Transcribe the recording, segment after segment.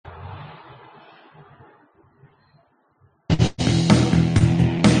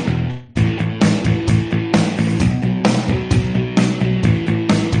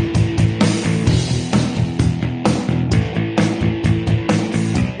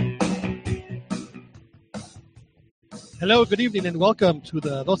Hello, good evening, and welcome to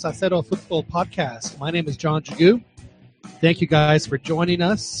the Zero Futbol Podcast. My name is John Jagu. Thank you guys for joining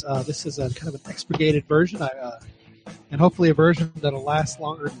us. This is a kind of an expurgated version, and hopefully a version that'll last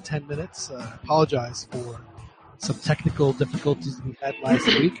longer than 10 minutes. I apologize for some technical difficulties we had last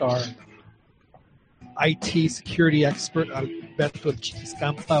week. Our IT security expert, Alberto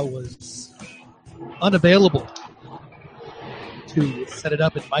Chiscampa, was unavailable to set it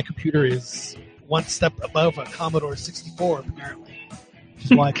up, and my computer is one step above a Commodore 64, apparently, which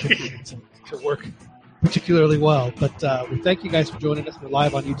is why I couldn't get it to work particularly well. But we thank you guys for joining us. We're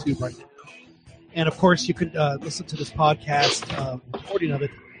live on YouTube right now. And, of course, you can listen to this podcast, recording of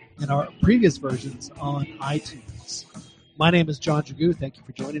it, in our previous versions on iTunes. My name is John Jagu. Thank you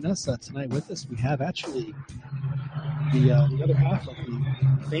for joining us. Tonight with us, we have actually the other half of the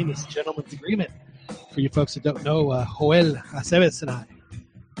famous Gentleman's Agreement. For you folks that don't know, Joel Aceves and I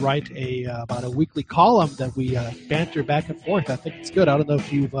write about a weekly column that we banter back and forth. I think it's good. I don't know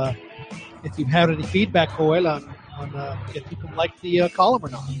if you've had any feedback, Joel, on if people like the column or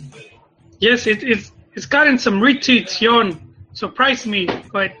not. Yes, it's gotten some retweets. Yon surprised me,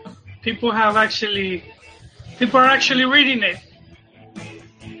 but people are actually reading it.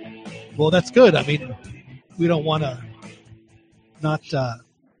 Well, that's good. I mean, we don't want to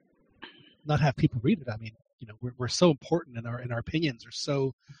not have people read it. I mean, you know, we're so important, and our opinions are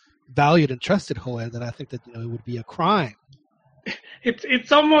so valued and trusted, Joel, that I think that it would be a crime.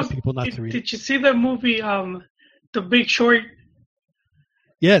 It's almost. People not to read. Did you see the movie, The Big Short?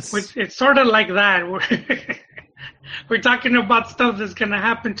 Yes. It's sort of like that. We're talking about stuff that's going to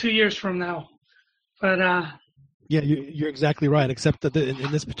happen 2 years from now, but yeah, you're exactly right. Except that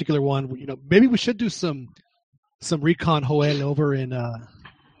in this particular one, maybe we should do some recon, Joel, over in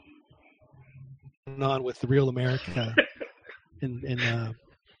on with the Real America in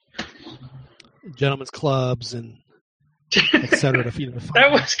gentlemen's clubs and etc. That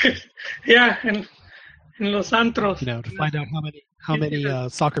was good. Yeah, in Los Antros. To find out how many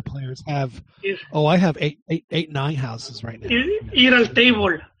soccer players have. Oh, I have eight, 9 houses right now. Ir al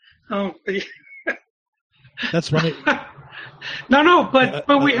table. Oh. That's right. No,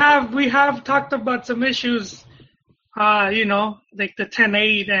 but we have talked about some issues. Like the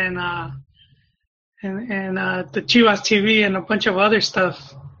 10-8 and the ChivasTV and a bunch of other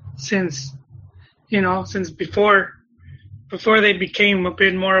stuff since before they became a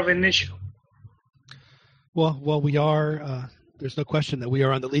bit more of an issue. Well, we are. There's no question that we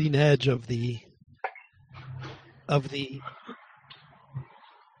are on the leading edge of the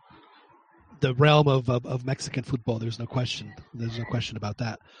realm of Mexican football. There's no question. There's no question about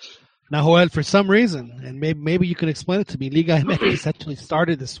that. Now, Joel, for some reason, and maybe you can explain it to me, LigaMX essentially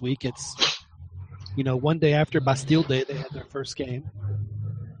started this week. It's one day after Bastille Day, they had their first game.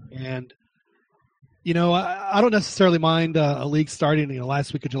 And, I don't necessarily mind a league starting,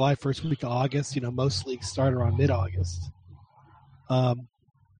 last week of July, first week of August. Most leagues start around mid-August. I'm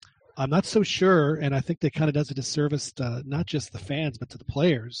not so sure, and I think that kind of does a disservice to not just the fans, but to the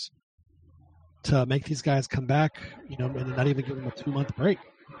players, to make these guys come back, and not even give them a 2-month break.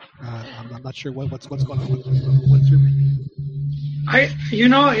 I'm not sure what's going on. What's your opinion?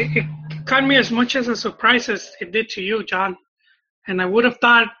 It caught me as much as a surprise as it did to you, John. And I would have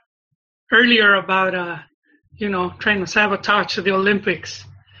thought earlier about, trying to sabotage the Olympics.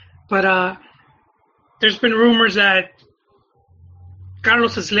 But there's been rumors that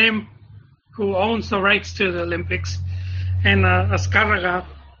Carlos Slim, who owns the rights to the Olympics, and Azcárraga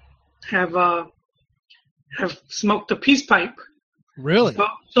have smoked a peace pipe. Really?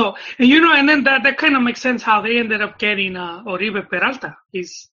 So and then that kind of makes sense how they ended up getting Oribe Peralta.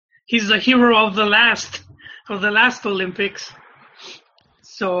 He's the hero of the last Olympics.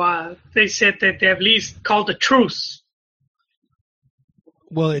 So they said that they at least called a truce.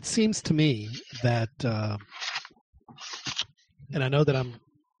 Well, it seems to me that, and I know that I'm,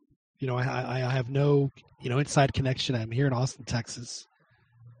 I have no, inside connection. I'm here in Austin, Texas.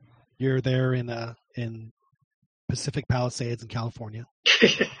 You're there in Pacific Palisades in California.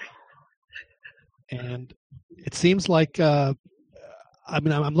 And it seems like I'm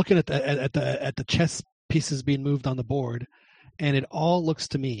looking at the chess pieces being moved on the board, and it all looks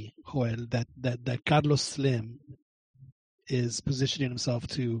to me, Joel, that Carlos Slim is positioning himself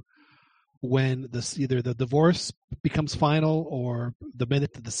to, when either the divorce becomes final or the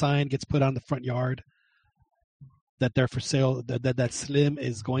minute that the sign gets put on the front yard that they're for sale, that Slim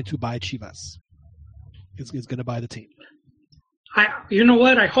is going to buy Chivas. Is going to buy the team. You know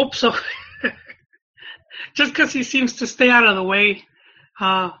what? I hope so. Just because he seems to stay out of the way.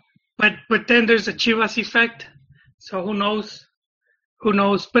 But then there's a Chivas effect. So who knows?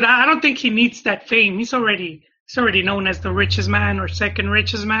 But I don't think he needs that fame. He's already he's already known as the richest man or second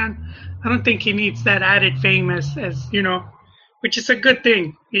richest man. I don't think he needs that added fame as which is a good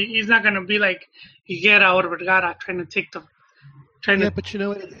thing. He's not going to be like Higuera or Vergara trying to take the. But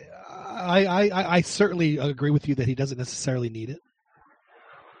I certainly agree with you that he doesn't necessarily need it.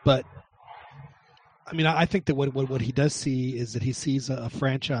 But I mean, I think that what he does see is that he sees a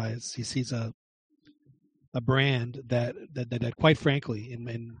franchise, he sees a brand that quite frankly,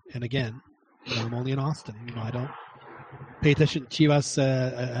 and again, I'm only in Austin. I don't pay attention to Chivas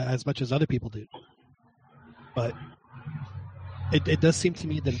as much as other people do, but it does seem to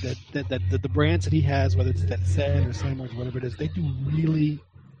me that the brands that he has, whether it's Tencent or Simons or whatever it is, they do really,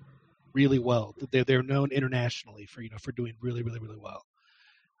 really well. They're known internationally for doing really, really, really well,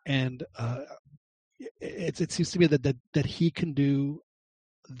 and it seems to me that he can do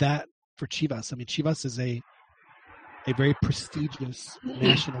that for Chivas. I mean, Chivas is a very prestigious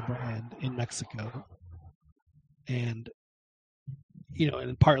national brand in Mexico, and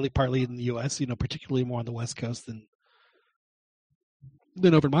and partly in the U.S. Particularly more on the West Coast than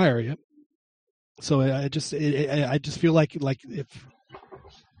over in my area. So I just feel like if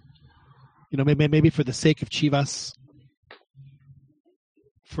maybe for the sake of Chivas,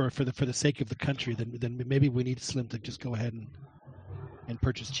 for the sake of the country, then maybe we need Slim to just go ahead and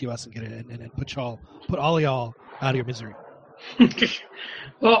purchase Chivas and get it and put all y'all out of your misery.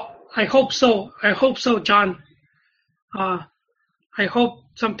 Well, I hope so. John. I hope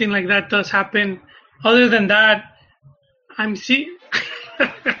something like that does happen. Other than that, I'm seeing.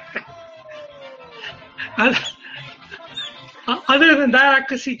 Other than that, I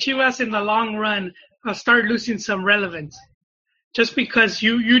could see Chivas in the long run start losing some relevance, just because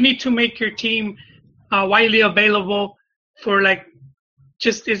you need to make your team widely available for it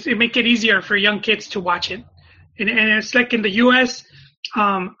make it easier for young kids to watch it. And it's like in the U.S.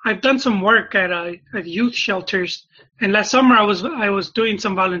 I've done some work at youth shelters, and last summer I was doing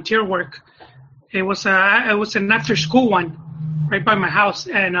some volunteer work. It was an after school one right by my house,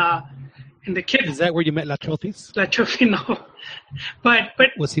 and the kids. Is that where you met La Chofis? La Chofi, no. But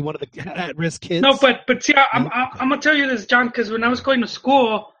was he one of the at-risk kids? No, but see, I'm gonna tell you this, John, because when I was going to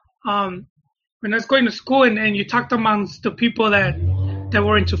school, and you talked amongst the people that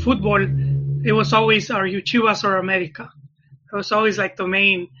were into football, it was always, are you Chivas or America? That was always like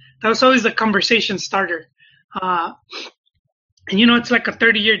that was always the conversation starter. And it's like a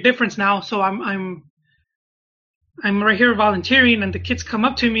 30-year difference now, so I'm right here volunteering, and the kids come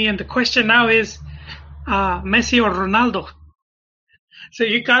up to me, and the question now is, Messi or Ronaldo? So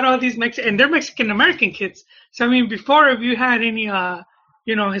you got all these and they're Mexican-American kids. So, I mean, before, if you had any,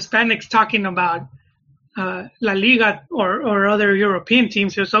 Hispanics talking about La Liga or other European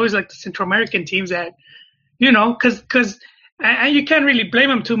teams, it was always like the Central American teams that, because you can't really blame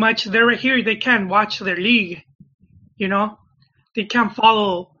them too much. They're right here. They can't watch their league, They can't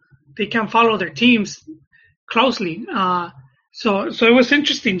follow their teams closely. So it was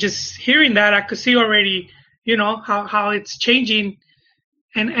interesting just hearing that. I could see already, how it's changing.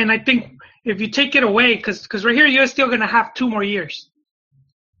 And I think if you take it away, because right here you're still going to have 2 more years.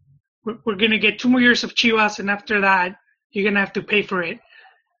 We're going to get 2 more years of Chivas, and after that, you're going to have to pay for it.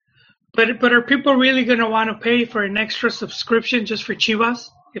 But are people really going to want to pay for an extra subscription just for Chivas?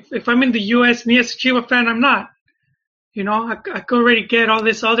 If I'm in the U.S. and as a Chivas fan, I'm not. I could already get all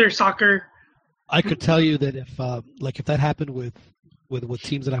this other soccer. I could tell you that if that happened with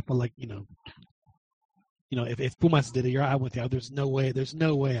teams that I feel like, if Pumas did it, I'm with you. There's no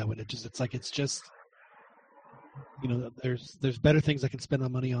way I would. It's just, there's better things I can spend my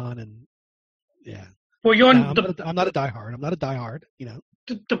money on, and yeah. Well, I'm not a diehard.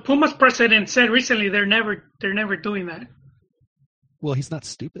 The Pumas president said recently they're never doing that. Well, he's not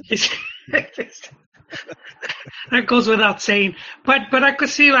stupid. That goes without saying. But I could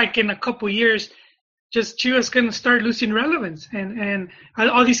see like in a couple years, just Chivas going to start losing relevance, and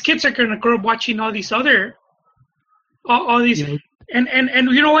all these kids are going to grow up watching all these other, all these, and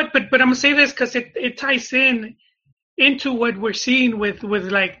you know what? But I'm gonna say this because it ties into what we're seeing with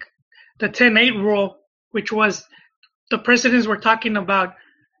like the 10-8 rule, which was the presidents were talking about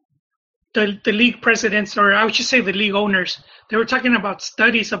the league presidents, or I would just say the league owners. They were talking about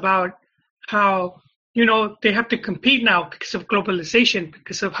studies about how they have to compete now because of globalization,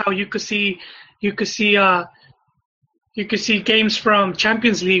 because of how you could see games from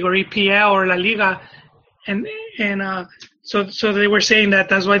Champions League or EPL or La Liga, and so they were saying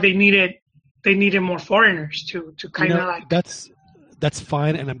that's why they needed more foreigners to kind of like. That's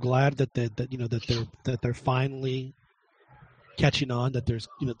fine, and I'm glad that they're finally catching on, that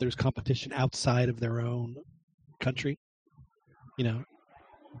there's competition outside of their own country,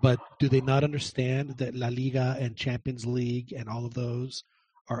 But do they not understand that La Liga and Champions League and all of those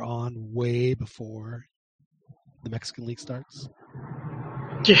are on way before the Mexican League starts?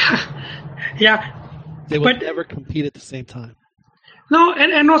 Yeah. They would never compete at the same time. No,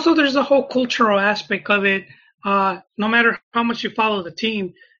 and also there's a whole cultural aspect of it. No matter how much you follow the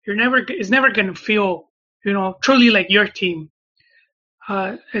team, it's never going to feel, truly like your team.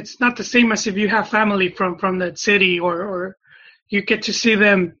 It's not the same as if you have family from that city or you get to see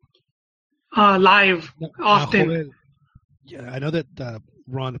them live often. Yeah, I know that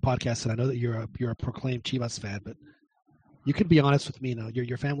we're on the podcast, and I know that you're a proclaimed Chivas fan, but you can be honest with me.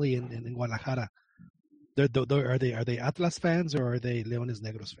 Your family in Guadalajara. Are they Atlas fans or are they Leones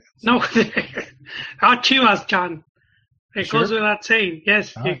Negros fans? No, our Chivas, John. It goes without saying.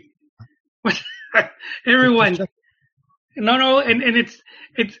 Yes, everyone. No, and it's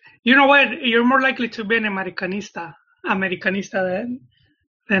you know what? You're more likely to be an Americanista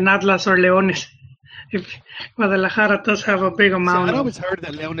than Atlas or Leones. If Guadalajara does have a big amount. I'd always heard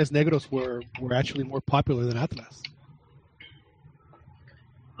that Leones Negros were actually more popular than Atlas.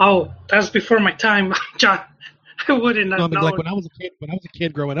 Oh, that's before my time, John. I wouldn't have known. Like when I was a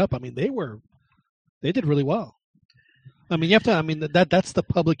kid growing up, they did really well. You have to. That's the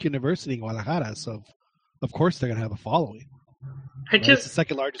public university in Guadalajara, so of course they're gonna have a following. It's the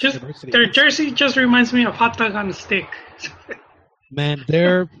second largest university. Their jersey just reminds me of hot dog on a stick. Man,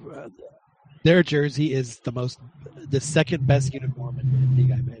 their jersey is the second best uniform in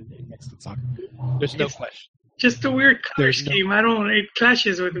Liga in Mexican soccer. There's no question. Just a weird color scheme. It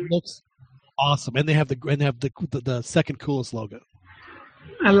clashes with me. It looks awesome, and they have the second coolest logo.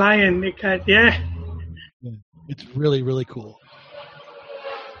 A lion. Yeah. It's really, really cool.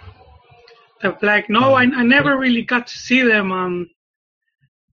 The black. No, I never really got to see them.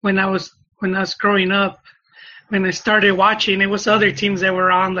 When I was growing up, when I started watching, it was other teams that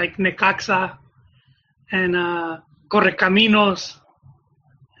were on, like Necaxa and Correcaminos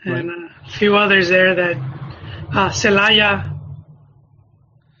and a few others there that Celaya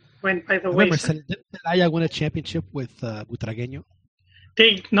went by the way. Didn't Celaya win a championship with Butragueño?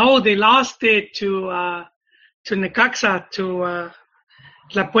 They lost it to Necaxa, to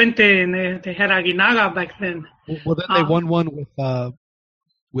La Puente, and they had Aguinaga back then. Well, then they won one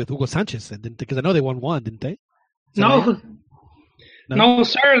with Hugo Sanchez, because I know they won one, didn't they? No,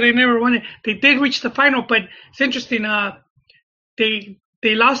 sir, they never won it. They did reach the final, but it's interesting. They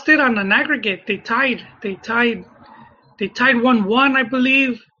lost it on an aggregate. They tied 1-1, I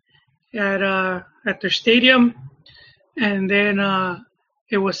believe, at their stadium, and then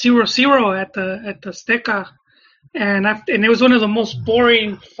it was 0-0 at the Azteca, and it was one of the most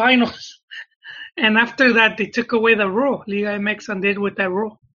boring finals. And after that, they took away the rule. LigaMX undid with that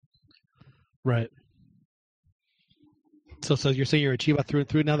rule. Right. So you're saying you're a Chivas through and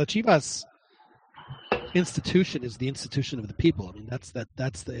through. Now the Chivas institution is the institution of the people. It's el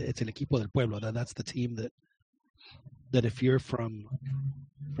equipo del pueblo. That's the team that if you're from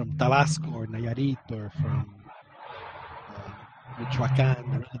Tabasco or Nayarit or from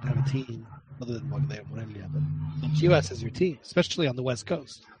Michoacán, there doesn't have a team other than Morelia. But Chivas is your team, especially on the West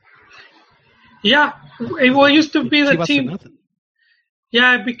Coast. Yeah, it used to be the Chivas team.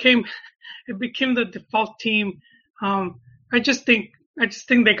 Yeah, it became the default team. I just think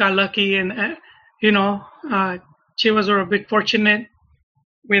they got lucky, and Chivas were a bit fortunate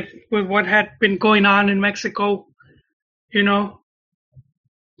with what had been going on in Mexico, during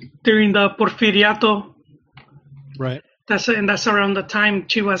the Porfiriato. Right. That's around the time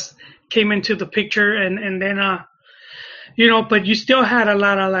Chivas came into the picture, and then but you still had a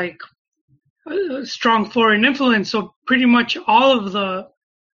lot of strong foreign influence. So pretty much all of the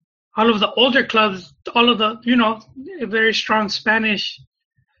older clubs, all of the very strong Spanish,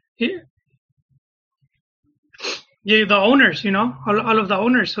 the owners, all of the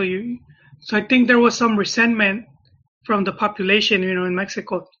owners. So I think there was some resentment from the population, in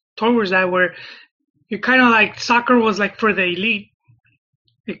Mexico towards that, where you kind of soccer was for the elite,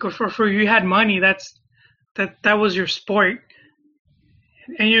 because for you had money, that was your sport,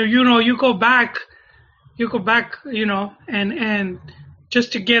 and you go back, and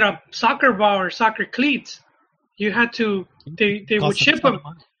just to get a soccer ball or soccer cleats, you had to they would ship them.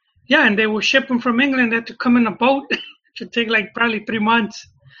 Yeah, and they would ship them from England. They had to come in a boat. It should take probably 3 months.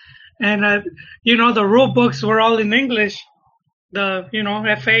 And the rule books were all in English. The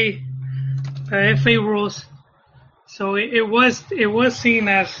FA rules. So it was seen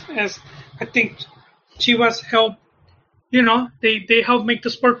as I think Chivas helped. They helped make the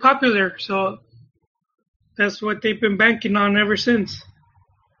sport popular. So that's what they've been banking on ever since.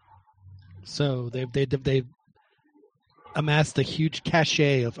 So they've amassed a huge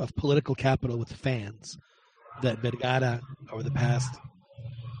cachet of political capital with fans that Vergara over the past,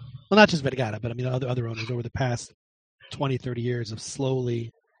 well, not just Vergara, but I mean other owners over the past 20, 30 years have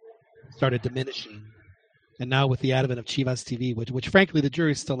slowly started diminishing. And now with the advent of ChivasTV, which frankly the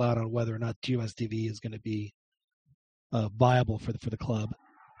jury's still out on whether or not ChivasTV is going to be viable for the club.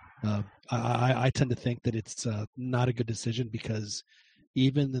 I tend to think that it's not a good decision because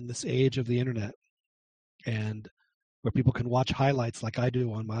even in this age of the internet and where people can watch highlights like I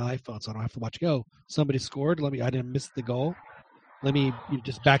do on my iPhone, so I don't have to watch, somebody scored, I didn't miss the goal. Let me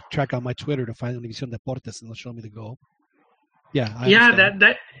just backtrack on my Twitter to find Univision Deportes and they'll show me the goal. Yeah.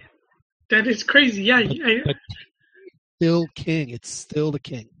 That is crazy. Yeah. But still king. It's still the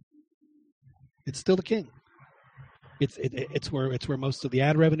king. It's still the king. It's where most of the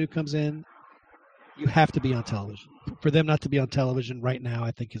ad revenue comes in. You have to be on television. For them not to be on television right now,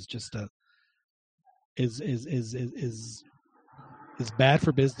 I think is just is bad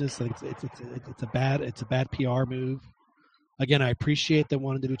for business. I think it's a bad PR move. Again, I appreciate them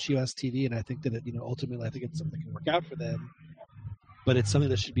wanting to do ChivasTV, and I think that ultimately I think it's something that can work out for them. But it's something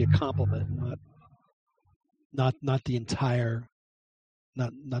that should be a compliment, not the entire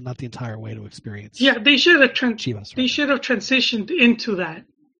way to experience. Yeah, they should have Chivas. They should have transitioned into that.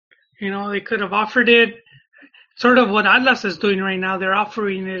 They could have offered it, sort of what Atlas is doing right now. They're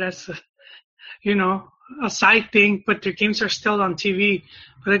offering it as a side thing, but their games are still on TV.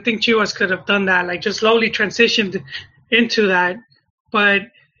 But I think Chivas could have done that, like just slowly transitioned into that. But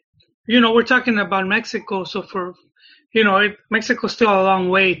we're talking about Mexico, so for Mexico's still a long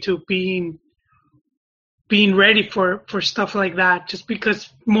way to being ready for stuff like that, just because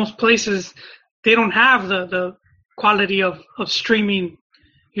most places, they don't have the quality of streaming,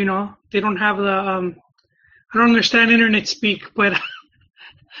 they don't have the, I don't understand internet speak, but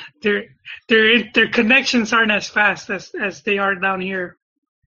their connections aren't as fast as they are down here.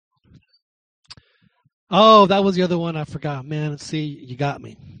 Oh, that was the other one I forgot, man. See, you got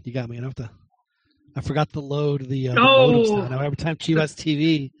me. I forgot to load the modem sound. Now, every time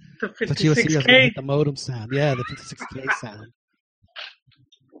ChivasTV, the 56K, hit the modem sound. Yeah, the 56K sound.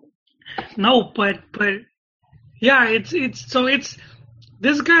 No, but yeah, it's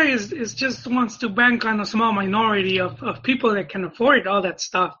this guy is just wants to bank on a small minority of people that can afford all that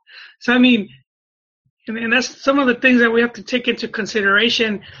stuff. So I mean, and that's some of the things that we have to take into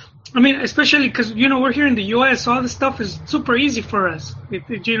consideration. I mean, especially because we're here in the U.S., so all this stuff is super easy for us.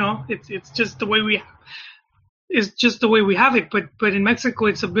 It's just the way we have it. But in Mexico,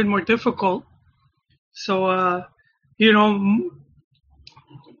 it's a bit more difficult. So you're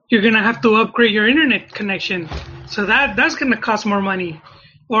gonna have to upgrade your internet connection. So that's gonna cost more money.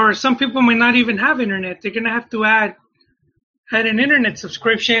 Or some people might not even have internet. They're gonna have to add an internet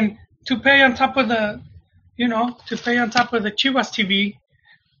subscription to pay on top of the ChivasTV.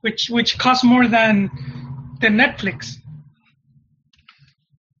 Which costs more than Netflix.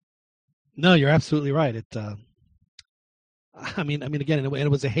 No, you're absolutely right. I mean, again, and it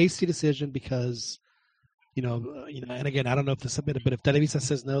was a hasty decision because, and again, I don't know if this is a bit, but if Televisa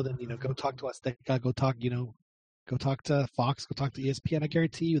says no, then go talk to Azteca, go talk to Fox, go talk to ESPN. I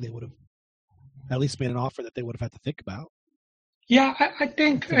guarantee you, they would have at least made an offer that they would have had to think about. Yeah, I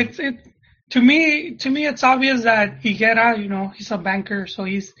think To me, it's obvious that Higuera, he's a banker, so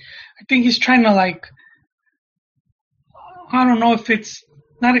I think he's trying to I don't know if it's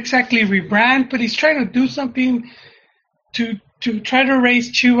not exactly rebrand, but he's trying to do something to try to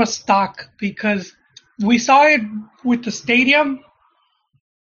raise Chivas stock, because we saw it with the stadium,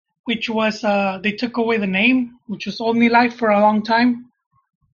 which was, they took away the name, which was Only Life for a long time.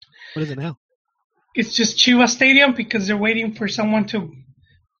 What is it now? It's just Chivas Stadium because they're waiting for someone to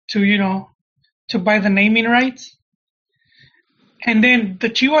buy the naming rights. And then the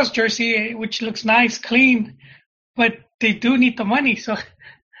Chivas jersey, which looks nice, clean, but they do need the money. So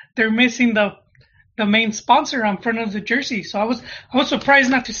they're missing the main sponsor on front of the jersey. So I was surprised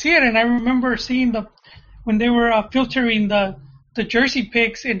not to see it. And I remember seeing when they were filtering the jersey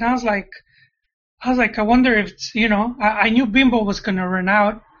pics, and I was like, I wonder if it's, I knew Bimbo was going to run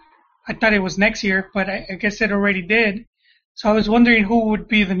out. I thought it was next year, but I guess it already did. So I was wondering who would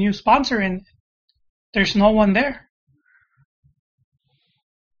be the new sponsor, and there's no one there.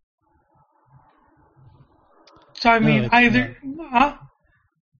 So I mean, either,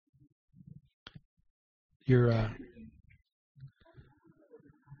 You're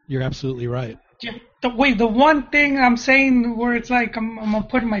absolutely right. Yeah, the one thing I'm saying where it's like I'm gonna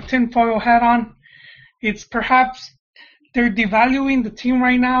put my tinfoil hat on, it's perhaps they're devaluing the team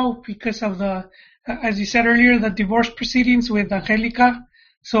right now because of as you said earlier, the divorce proceedings with Angelica.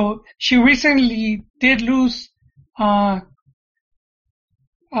 So she recently did lose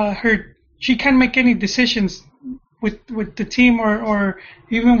she can't make any decisions with the team or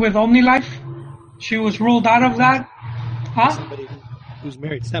even with OmniLife. She was ruled out of that. Huh? Somebody who's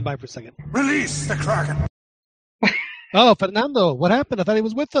married. Stand by for a second. Release the Kraken. Oh, Fernando, what happened? I thought he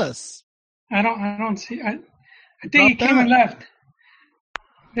was with us. I don't see. I think he came and left.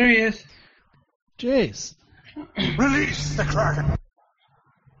 There he is. Jeez. Release the Kraken.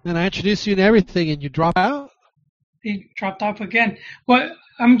 And I introduced you and everything, and you drop out? He dropped off again. Well,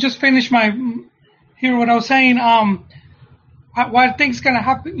 I'm just finished hear what I was saying. What I think's gonna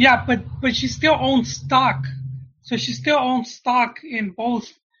happen? Yeah, but she still owns stock, so she still owns stock in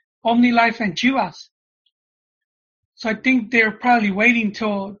both OmniLife and Chivas. So I think they're probably waiting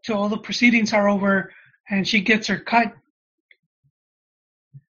till all the proceedings are over and she gets her cut.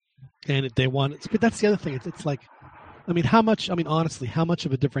 And if they want it, but that's the other thing. It's like, I mean, honestly, how much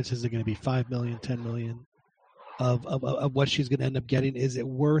of a difference is it going to be? 5 million, 10 million of what she's going to end up getting? Is it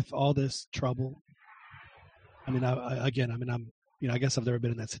worth all this trouble? I mean, I guess I've never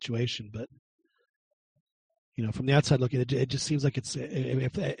been in that situation, but from the outside looking, it just seems like it's,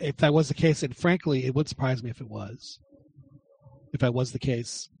 if that was the case, and frankly, it would surprise me if it was. If that was the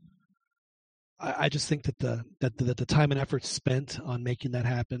case, I just think that the time and effort spent on making that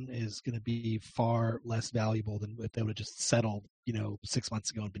happen is going to be far less valuable than if they would have just settled, 6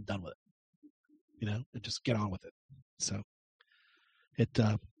 months ago and been done with it, and just get on with it. So it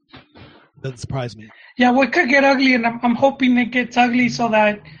doesn't surprise me. Yeah, well, it could get ugly, and I'm hoping it gets ugly so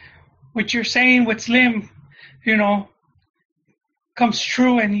that what you're saying with Slim, comes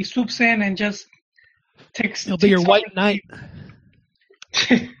true, and he swoops in and just takes. He'll be your white knight.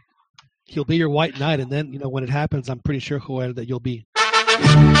 He'll be your white knight, and then when it happens, I'm pretty sure, Joel, that you'll be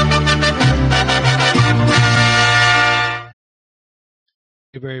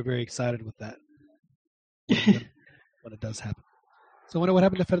very, very excited with that when it does happen. So I wonder what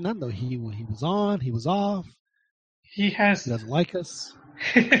happened to Fernando. He was on, he was off. He doesn't like us.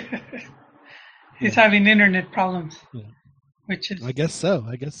 He's having internet problems, which is I guess so.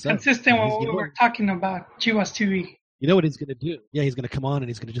 Consistent with what we were talking about. ChivasTV. You know what he's going to do? Yeah, he's going to come on and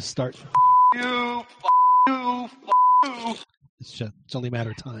he's going to just start. You. It's only a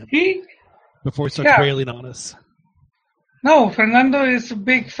matter of time before he starts railing on us. No, Fernando is a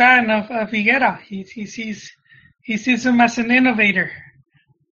big fan of Higuera. He sees him as an innovator.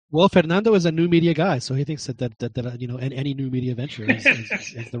 Well, Fernando is a new media guy, so he thinks that any new media venture is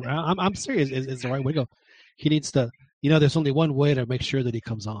the. I'm serious. Is the right way to go. He needs to. There's only one way to make sure that he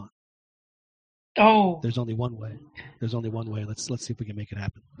comes on. Oh. There's only one way. Let's see if we can make it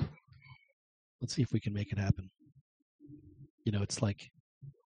happen. It's like,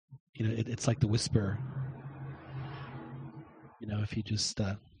 it's like the whisper. If you just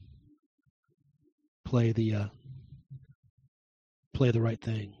play the right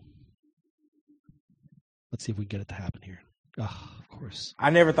thing. Let's see if we can get it to happen here. Oh, of course. I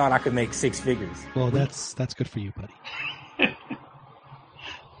never thought I could make 6 figures. Well, that's good for you, buddy.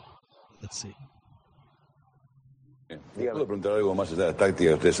 Let's see. ¿Puedo preguntar algo más allá de la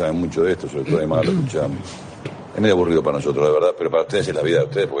táctica? Ustedes saben mucho de esto, sobre todo además lo escuchamos. Es medio aburrido para nosotros, la verdad, pero para ustedes es la vida de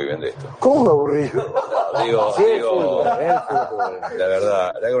ustedes porque viven de esto. ¿Cómo aburrido? Digo, la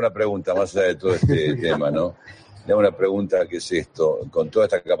verdad, le hago una pregunta más allá de todo este tema, ¿no? Le hago una pregunta que es esto, con toda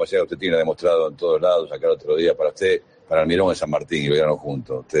esta capacidad que usted tiene, demostrado en todos lados, acá el otro día, para usted, para Almirón de San Martín y Belgrano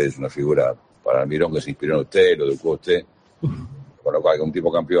juntos, usted es una figura, para Almirón que se inspiró en usted, lo educó usted, con lo cual, que un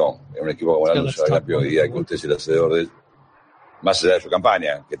tipo campeón, en un equipo como el Lanús, campeón, y que usted es el hacedor de él, más allá de su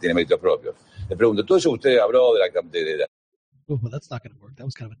campaña, que tiene méritos propios. Le pregunto, todo eso que usted habló de la... Oh, well, that's not going to work. That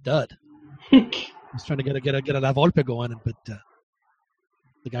was kind of a dud. I was trying to get a La Volpe going, but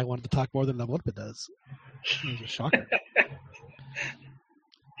the guy wanted to talk more than La Volpe does. It was a shocker.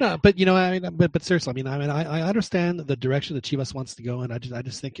 No, but but seriously, I understand the direction that Chivas wants to go, and I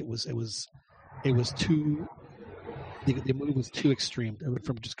just think it was too. The move was too extreme. It went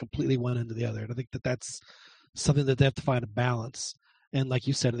from just completely one end to the other, and I think that's something that they have to find a balance. And like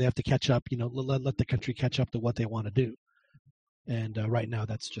you said, they have to catch up. Let the country catch up to what they want to do. And right now,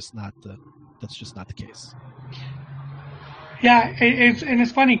 that's just not the case. Yeah,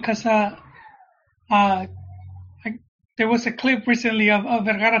 it's funny because there was a clip recently of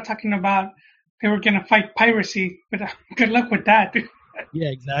Vergara talking about they were going to fight piracy, but good luck with that. Yeah,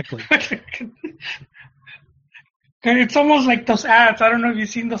 exactly. It's almost like those ads. I don't know if you've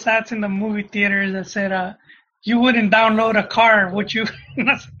seen those ads in the movie theaters that said, you wouldn't download a car, would you?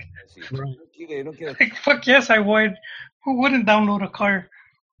 Like, fuck yes, I would. Who wouldn't download a car?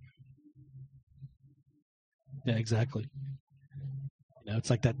 Yeah, exactly.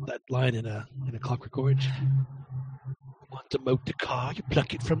 It's like that line in a Clockwork Orange. demote the car, you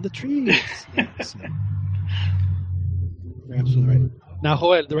pluck it from the trees. So, you're absolutely right. Now,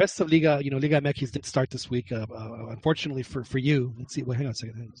 Joel, the rest of Liga MX didn't start this week. Unfortunately for you. Let's see. Wait, hang on a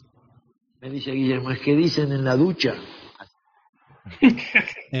second. Me dice Guillermo, es que dicen en la ducha.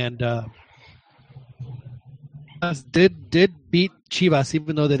 And did beat Chivas,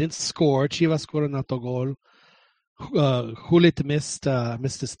 even though they didn't score. Chivas scored an autogol. Hulit missed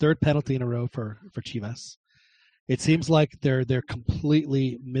his third penalty in a row for Chivas. It seems like they're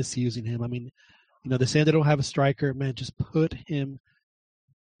completely misusing him. I mean, they're saying they don't have a striker. Man, just put him.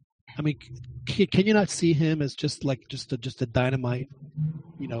 I mean, can you not see him as just a dynamite?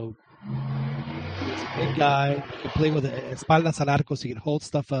 He's a big guy. He can play with espaldas al arco, so he can hold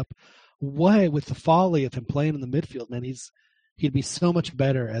stuff up. Why, with the folly of him playing in the midfield, man, he'd be so much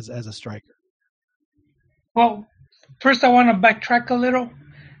better as a striker. Well, first I want to backtrack a little.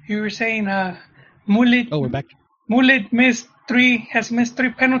 You were saying Mulit. Oh, we're back. Mulit has missed three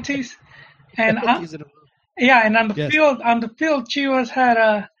penalties, and and on the field, Chivas had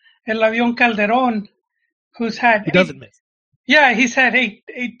El Avión Calderón, who's had he doesn't miss. Yeah, he's had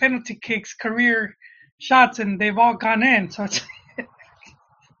eight penalty kicks, career shots, and they've all gone in. So it's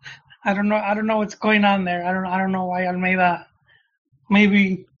I don't know what's going on there. I don't know why Almeida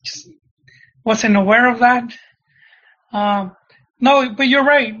maybe just wasn't aware of that. No, but you're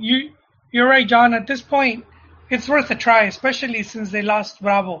right. You're right, John. At this point, it's worth a try, especially since they lost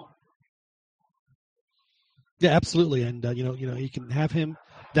Bravo. Yeah, absolutely. And you can have him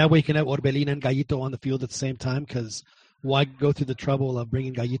that way. You can have Orbelín and Gallito on the field at the same time, because why go through the trouble of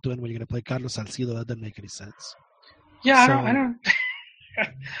bringing Gallito in when you're going to play Carlos Salcido? That doesn't make any sense. Yeah, so,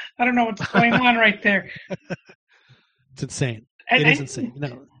 I don't know what's going on right there. It's insane. It is insane.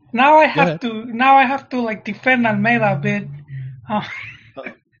 Now I have to like defend Almeida a bit.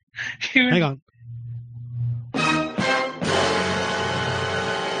 Hang on.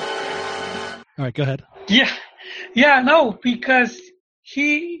 All right, go ahead. Yeah, no, because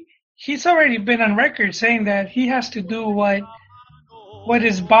he's already been on record saying that he has to do what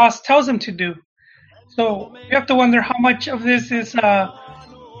his boss tells him to do. So you have to wonder how much of this is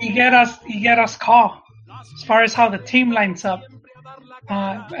Higuera's call as far as how the team lines up.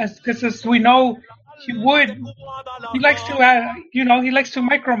 Because as we know, he likes to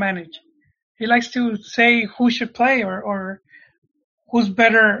micromanage. He likes to say who should play or who's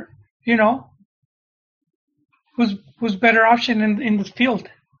better, who's better option in the field.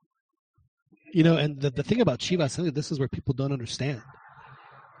 And the thing about Chivas, I think this is where people don't understand,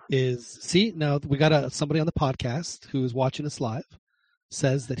 is, now we got somebody on the podcast who is watching us live,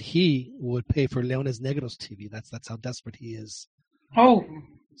 says that he would pay for Leones Negros TV. That's how desperate he is. Oh.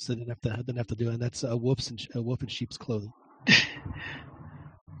 So they didn't have to do it. And that's a wolf in sheep's clothing.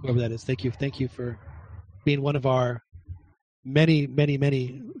 Whoever that is. Thank you for being one of our many, many,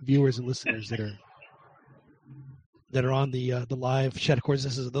 many viewers and listeners that are on the live chat. Of course,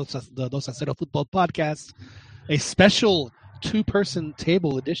 this is the Zero Futbol Podcast, a special 2-person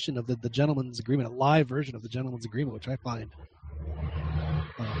table edition of the Gentleman's Agreement, a live version of the Gentleman's Agreement, which I find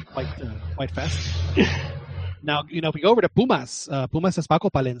quite fascinating. Now, if we go over to Pumas, Pumas has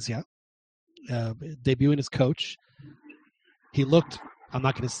Paco Palencia, debuting as coach. He looked,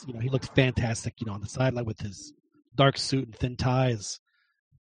 he looked fantastic, on the sideline with his dark suit and thin ties,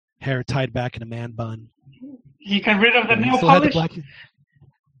 hair tied back in a man bun. He got rid of the nail polish?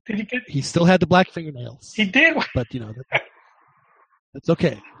 He still had the black fingernails. He did? But, that's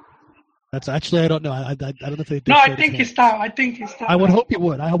okay. That's actually, I don't know. I don't know if they No, I think he stopped. I would hope he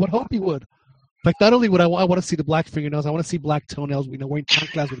would. In fact, not only would I want to see the black fingernails, I want to see black toenails. Wearing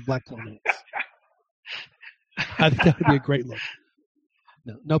chanclas with black toenails. I think that would be a great look.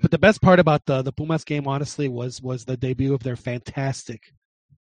 No, but the best part about the Pumas game, honestly, was the debut of their fantastic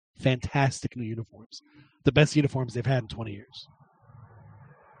new uniforms. The best uniforms they've had in 20 years.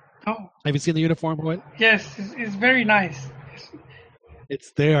 Oh. Have you seen the uniform, Roy? Yes, it's very nice.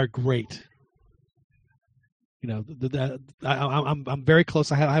 They are great. I'm very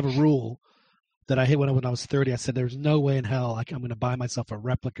close. I have a rule that I hit when I was 30. I said, there's no way in hell I'm going to buy myself a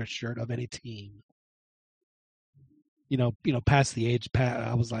replica shirt of any team. Past the age,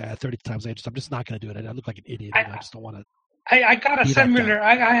 I was like 30 times age, so I'm just not going to do it. I look like an idiot. I just don't want to. I got a similar.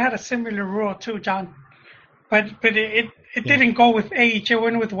 I had a similar rule too, John, but it didn't go with age. It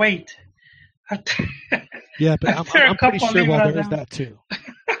went with weight. Yeah, but I'm pretty sure there is that too.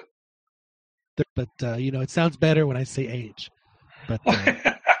 But it sounds better when I say age. But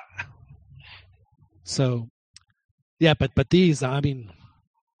so, yeah, but these, I mean,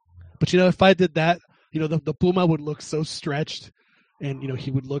 but if I did that, the Puma would look so stretched, and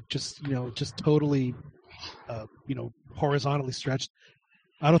he would look just totally horizontally stretched.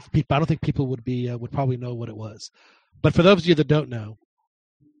 I don't think people would probably know what it was. But for those of you that don't know,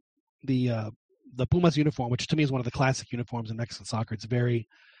 the Pumas uniform, which to me is one of the classic uniforms in Mexican soccer, it's very,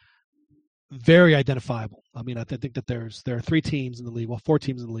 very identifiable. I mean, I think that there are 3 teams in the league, 4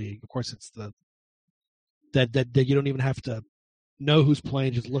 teams in the league. Of course, it's that you don't even have to know who's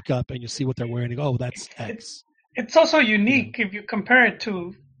playing; just look up and you see what they're wearing. And go, oh, that's X. It's also unique if you compare it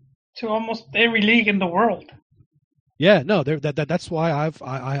to almost every league in the world. Yeah, no, that's why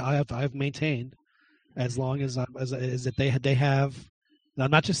I've maintained as long as that they have. And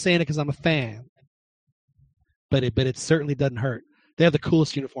I'm not just saying it because I'm a fan, but it certainly doesn't hurt. They have the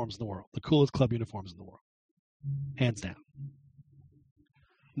coolest uniforms in the world, the coolest club uniforms in the world, hands down.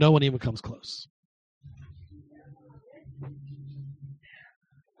 No one even comes close.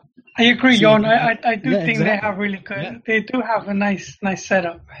 I agree, Jon. I do think exactly. they have really good. Yeah. They do have a nice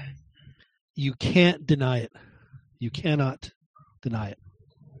setup. You can't deny it. You cannot deny it.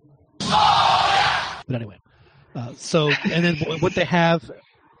 But anyway, and then what they have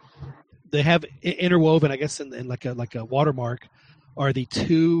interwoven, I guess, in like a watermark, are the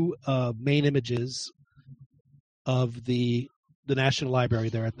 2 main images of the National Library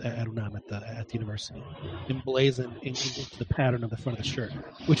there at UNAM at the university, emblazoned into the pattern of the front of the shirt,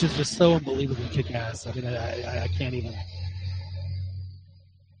 which is just so unbelievably kick-ass. I mean, I can't even.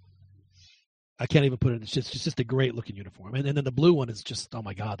 I can't even put it. It's just a great looking uniform, and then the blue one is just, oh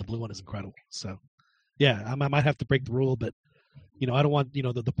my god, the blue one is incredible. So, yeah, I might have to break the rule, but I don't want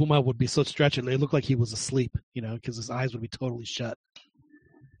the Puma would be so stretched it looked like he was asleep, because his eyes would be totally shut,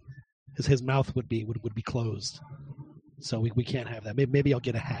 his mouth would be closed. So we can't have that. Maybe I'll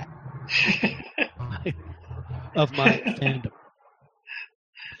get a hat of my fandom.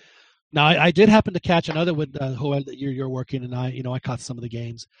 Now I did happen to catch another with who you're working, and I caught some of the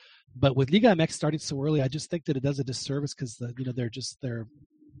games. But with LigaMX starting so early, I just think that it does a disservice because they're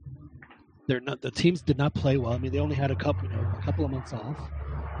not, the teams did not play well. I mean, they only had a couple of months off.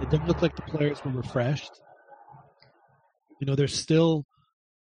 It didn't look like the players were refreshed. There's still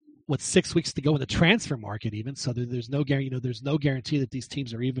 6 weeks to go in the transfer market, even so. There's no guarantee. There's no guarantee that these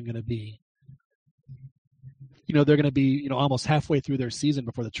teams are even going to be. They're going to be almost halfway through their season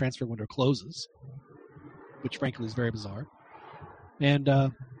before the transfer window closes, which frankly is very bizarre. And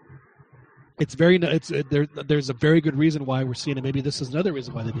there's a very good reason why we're seeing it. Maybe this is another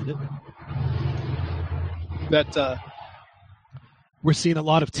reason why they did it. That we're seeing a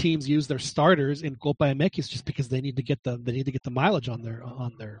lot of teams use their starters in Copa MX just because they need to get the mileage on their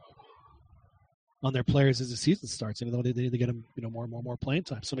players as the season starts. Even though they need to get them more playing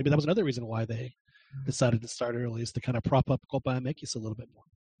time. So maybe that was another reason why they decided to start early, is to kind of prop up Copa MX a little bit more.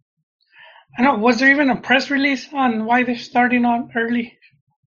 I know. Was there even a press release on why they're starting on early?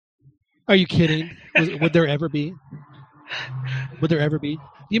 Are you kidding? Would there ever be?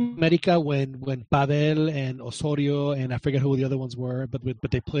 In America, when Pavel and Osorio and I forget who the other ones were, but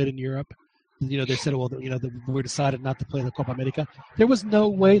they played in Europe. They said, we decided not to play the Copa America. There was no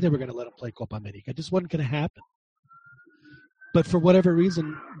way they were going to let them play Copa America. It just wasn't going to happen. But for whatever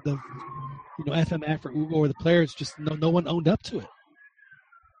reason, the FMF or Hugo or the players, just no one owned up to it.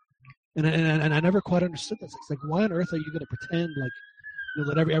 And I never quite understood this. It's like, why on earth are you going to pretend like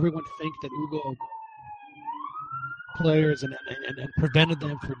let everyone think that Hugo players and prevented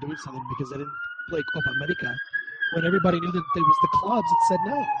them from doing something because they didn't play Copa America, when everybody knew that it was the clubs that said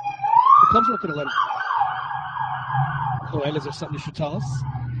no. The clubs weren't going to let them. Joel, is there something you should tell us?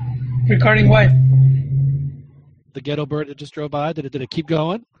 Regarding what? The ghetto bird that just drove by. Did it keep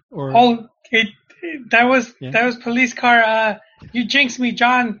going? Or that was police car. You jinxed me,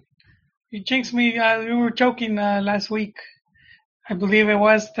 John. You jinxed me. We were joking last week. I believe it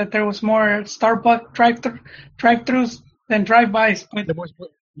was that there was more Starbucks drive-thrus than drive-bys. But more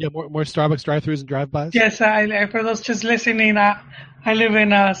Starbucks drive-thrus and drive-bys. Yes, for those just listening, I live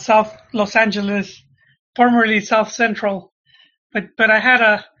in South Los Angeles, formerly South Central, but I had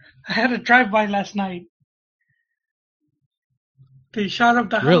a drive-by last night. They shot up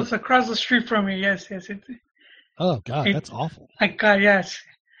the house across the street from me. Yes. Oh God, that's awful. Yes.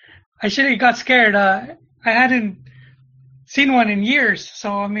 I should have got scared. I hadn't seen one in years,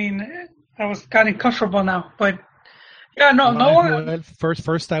 so I mean, I was kind of comfortable now. But yeah, no one.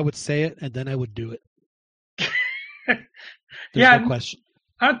 First, I would say it, and then I would do it. There's no question.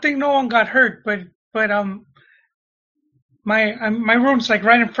 I don't think no one got hurt, but my room's like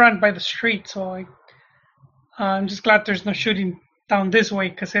right in front by the street, so I'm just glad there's no shooting down this way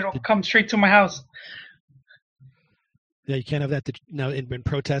because it'll come straight to my house. Yeah, you can't have that. Now, in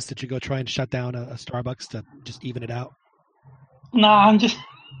protest, did you go try and shut down a Starbucks to just even it out? No, I'm just.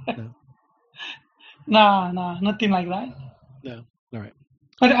 No, nothing like that. No. All right.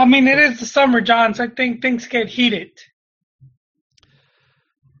 But I mean, it is the summer, John, so I think things get heated.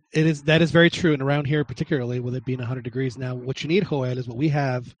 That is very true, and around here, particularly with it being 100 degrees now, what you need, Joel, is what we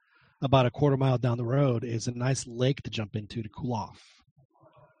have about a quarter mile down the road is a nice lake to jump into to cool off,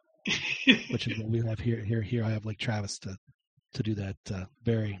 which is what we have here. Here, I have Lake Travis to do that.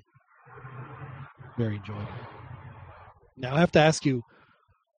 Very, very enjoyable. Now I have to ask you.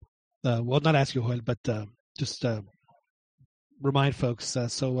 Not ask you, Joel, but just remind folks.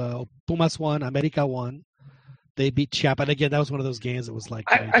 So Pumas won, America won. They beat Chiapas. And again, that was one of those games that was like.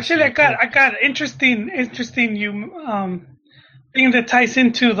 I got interesting. You thing that ties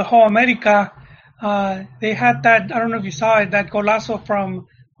into the whole America. They had that. I don't know if you saw it. That golazo from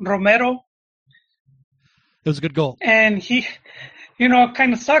Romero. It was a good goal. And he, it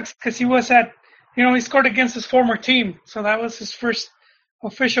kind of sucks because he was at, he scored against his former team. So that was his first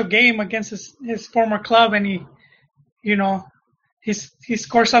official game against his former club, and he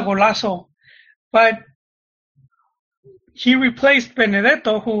scores a golazo. But he replaced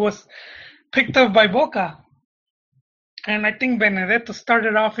Benedetto, who was picked up by Boca. And I think Benedetto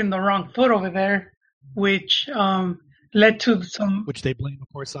started off in the wrong foot over there, which led to some... Which they blame, of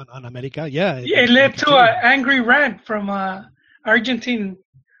course, on America. Yeah. It led to an angry rant from an Argentine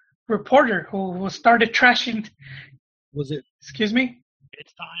reporter who started trashing... Was it... Excuse me?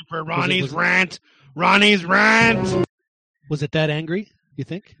 It's time for Ronnie's rant. Ronnie's rant. Was it that angry, you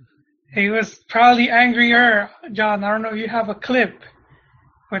think? He was probably angrier, John. I don't know if you have a clip,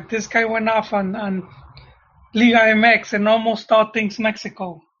 but this guy went off on LigaMX and almost all things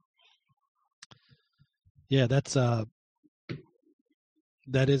Mexico. Yeah, that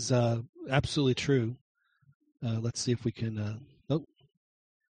is absolutely true. Let's see if we can. I'm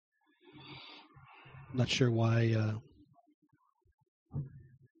not sure why.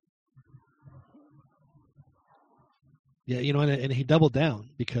 Yeah, and he doubled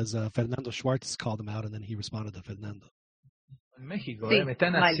down because Fernando Schwartz called him out, and then he responded to Fernando. En México, sí, me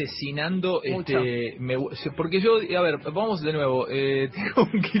están asesinando, mucho. Porque yo, a ver, vamos de nuevo, tengo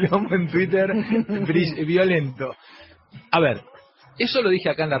un quilombo en Twitter violento. A ver, ¿eso lo dije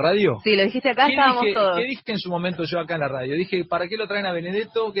acá en la radio? Sí, lo dijiste acá, estábamos todos. ¿Qué dije en su momento yo acá en la radio? Dije, ¿para qué lo traen a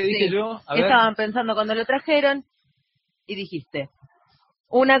Benedetto? ¿Qué dije yo? A ver. Estaban pensando cuando lo trajeron y dijiste...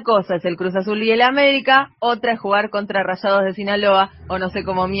 Una cosa es el Cruz Azul y el América, otra es jugar contra Rayados de Sinaloa, o no sé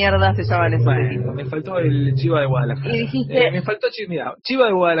cómo mierda se llaman esos equipos. Me faltó el Chiva de Guadalajara. Y dijiste... me faltó Chiva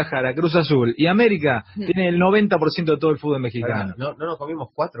de Guadalajara, Cruz Azul y América tiene el 90% de todo el fútbol mexicano. No nos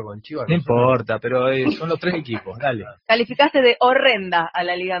comimos 4 con Chivas. No importa, pero son los 3 equipos, dale. Calificaste de horrenda a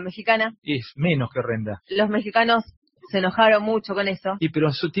la Liga Mexicana. Es menos que horrenda. Los mexicanos se enojaron mucho con eso. Pero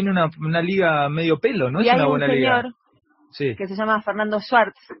eso tiene una liga medio pelo, ¿no? Y Es hay una un buena señor liga. Sí. que se llama Fernando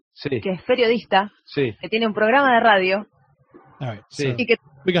Schwartz, Sí. que es periodista, Sí. que tiene un programa de radio. All right, Sí. so Y que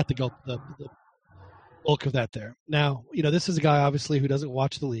we got the bulk of that there. Now, this is a guy obviously who doesn't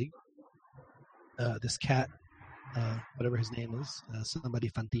watch the league. This cat, whatever his name is, somebody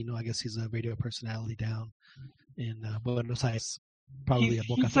Fantino. I guess he's a radio personality down in Buenos Aires. Probably a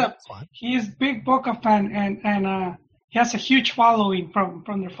Boca fan. He is big Boca fan, and he has a huge following from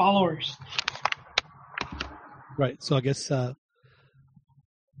their followers. Right. So I guess, did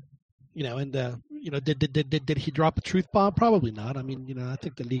he drop a truth bomb? Probably not. I mean, I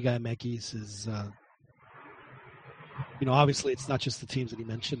think the LigaMX is, obviously it's not just the teams that he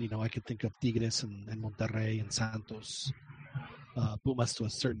mentioned. I could think of Tigres and Monterrey and Santos, Pumas to a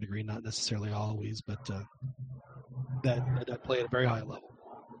certain degree, not necessarily always, but that play at a very high level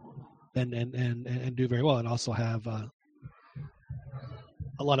and do very well, and also have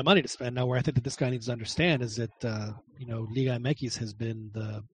a lot of money to spend. Now, where I think that this guy needs to understand is that LigaMX has been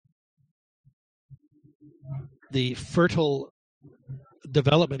the fertile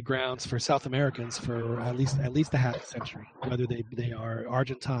development grounds for South Americans for at least a half century. Whether they are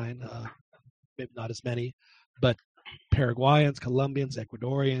Argentine, maybe not as many, but Paraguayans, Colombians,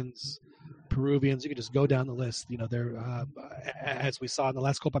 Ecuadorians, Peruvians. You can just go down the list. They're as we saw in the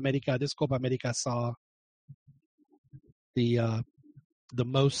last Copa America. This Copa America saw the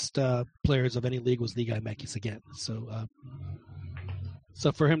most players of any league was LigaMX again. So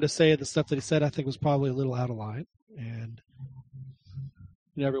for him to say the stuff that he said, I think was probably a little out of line. And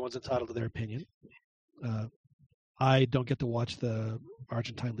everyone's entitled to their opinion. I don't get to watch the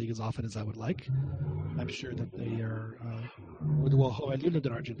Argentine league as often as I would like. I'm sure that they are. Well, you lived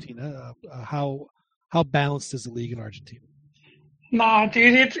in Argentina. How balanced is the league in Argentina? Nah,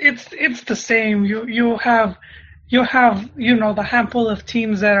 dude, it's the same. You have the handful of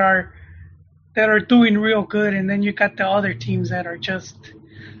teams that are doing real good, and then you got the other teams that are just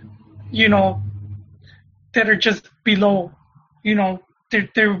that are just below. You know,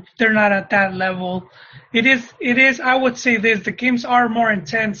 they're not at that level. It is. I would say this: the games are more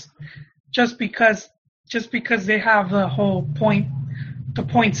intense, just because they have the whole point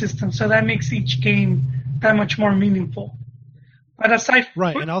system. So that makes each game that much more meaningful. But aside from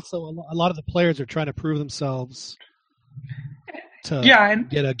right, and also a lot of the players are trying to prove themselves to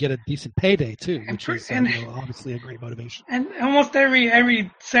get a decent payday too, which is obviously a great motivation. And almost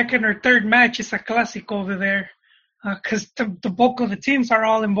every second or third match is a clásico over there, because the bulk of the teams are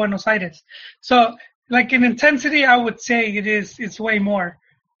all in Buenos Aires. So, like in intensity, I would say it's way more.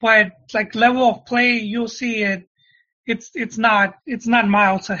 But like level of play, you'll see it. It's not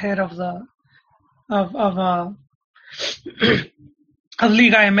miles ahead of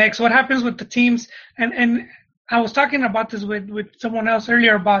Liga MX. What happens with the teams, and I was talking about this with someone else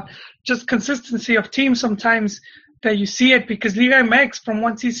earlier about just consistency of teams sometimes that you see it, because Liga MX from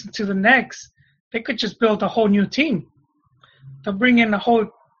one season to the next, they could just build a whole new team. They'll bring in a whole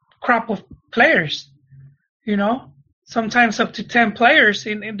crop of players, you know, sometimes up to 10 players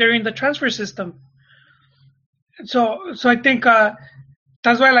during the transfer system. So I think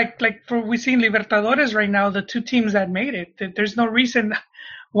that's why, like we see in Libertadores right now, the two teams that made it, there's no reason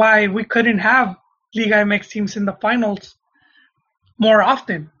why we couldn't have Liga MX teams in the finals more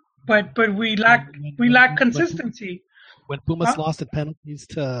often. But we lack consistency. When Pumas lost at penalties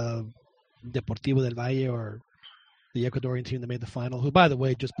to Deportivo del Valle, or the Ecuadorian team that made the final, who, by the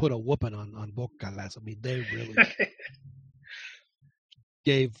way, just put a whooping on Boca last. I mean, they really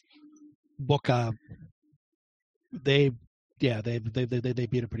gave Boca. They beat it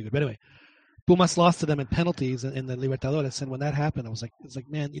pretty good. But anyway, Pumas lost to them in penalties in the Libertadores, and when that happened, I was like, it's like,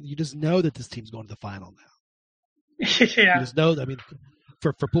 man, you just know that this team's going to the final now. Yeah. You just know that. I mean,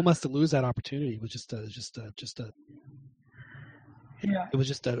 for Pumas to lose that opportunity was just a yeah. It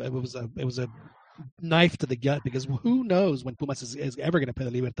was a knife to the gut, because who knows when Pumas is ever going to play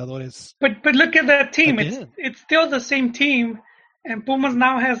the Libertadores. But look at that team. Again. It's still the same team, and Pumas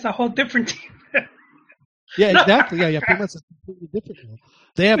now has a whole different team. Yeah, exactly. Yeah. Pumas is completely different now.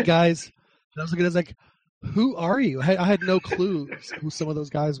 They have guys. I was looking at it, like, who are you? I had no clue who some of those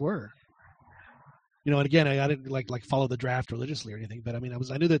guys were. You know, and again, I didn't like follow the draft religiously or anything, but I mean,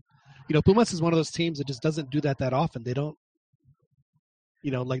 I knew that, you know, Pumas is one of those teams that just doesn't do that often. They don't,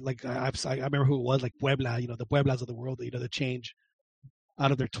 you know, like I remember who it was, like Puebla. You know, the Pueblas of the world. You know, they change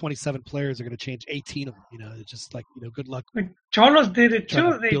out of their 27 players, they're going to change 18 of them. You know, it's just like, you know, good luck. Cholos did it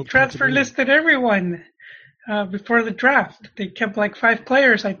too. They transfer listed everyone before the draft. They kept like 5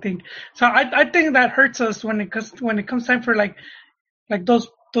 players, I think. So I think that hurts us when it comes time for like those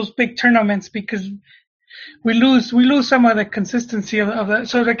big tournaments, because we lose some of the consistency of that.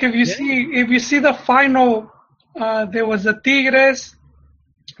 So like if you see the final, there was the Tigres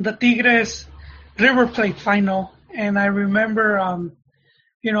River Plate final, and I remember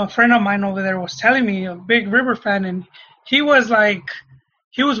you know, a friend of mine over there was telling me, a big River fan, and he was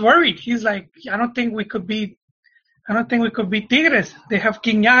worried. He's like, I don't think we could beat Tigres. They have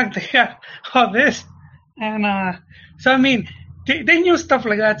Guignac, they have all this. And so I mean, they knew stuff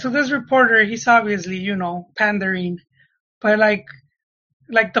like that. So this reporter, he's obviously, you know, pandering. But like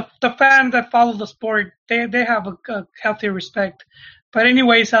the fans that follow the sport, they have a healthy respect. But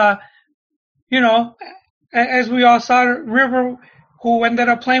anyways, you know, as we all saw, River, who ended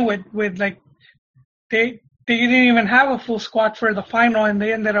up playing with like, they didn't even have a full squad for the final, and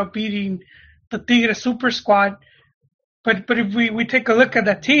they ended up beating the Tigre Super Squad. But if we take a look at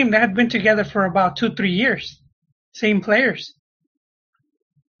that team, they had been together for about 2-3 years, same players,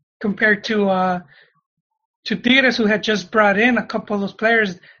 compared to Tigres, who had just brought in a couple of those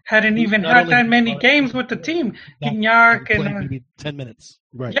players, hadn't even had that many games with the team. Guignac and maybe 10 minutes,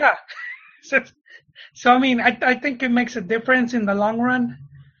 right? Yeah. So I mean, I think it makes a difference in the long run,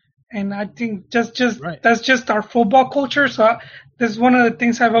 and I think just right. That's just our football culture. So this is one of the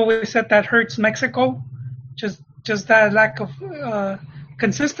things I've always said that hurts Mexico, just that lack of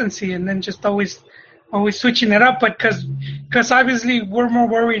consistency, and then just always switching it up. But because obviously we're more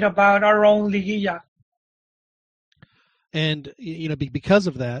worried about our own liguilla. And you know, because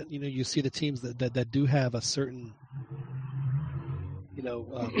of that, you know, you see the teams that do have a certain, you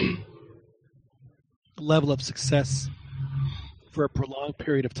know, level of success for a prolonged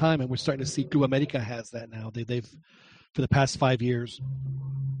period of time, and we're starting to see Club America has that now. They've for the past 5 years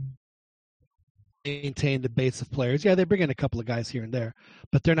maintained a base of players. Yeah, they bring in a couple of guys here and there,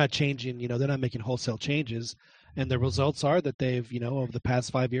 but they're not changing. You know, they're not making wholesale changes. And the results are that they've, you know, over the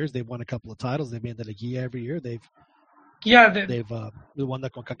past 5 years, they've won a couple of titles. They've been in the Liguilla every year. They've won the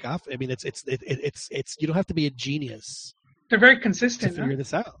CONCACAF. I mean, it's you don't have to be a genius. They're very consistent to figure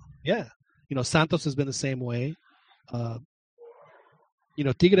this out. Yeah. Santos has been the same way.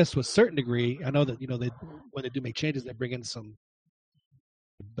 Tigres to a certain degree. I know that they when they do make changes, they bring in some,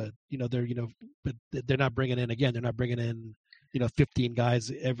 but they're not bringing in again. They're not bringing in 15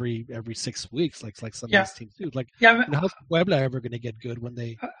 guys every 6 weeks like some of these teams do. How's Puebla ever going to get good when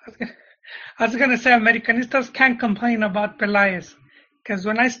they? I was gonna say Americanistas can't complain about Peláez, because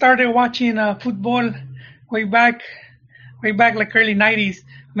when I started watching football way back like early 90s,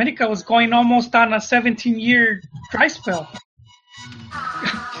 America was going almost on a 17-year dry spell.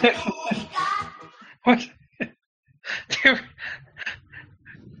 What?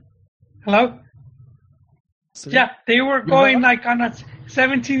 Hello? Yeah, they were going like on a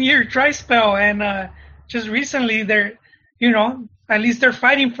 17-year dry spell, and just recently they're, at least they're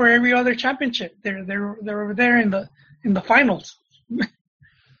fighting for every other championship. They're over there in the finals.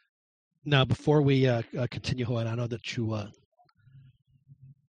 Now, before we continue, Joel, I know that you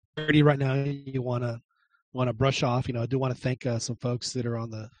right now you want to brush off. I do want to thank some folks that are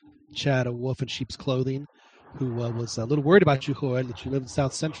on the chat of Wolf in Sheep's Clothing, who was a little worried about you, Joel, that you live in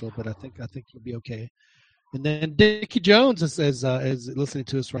South Central, but I think you'll be okay. And then Dickie Jones is listening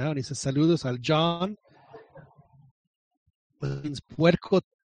to us right now, and he says, "Saludos al John." Means puerco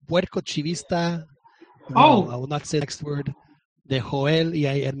chivista. I will not say the next word. De Joel y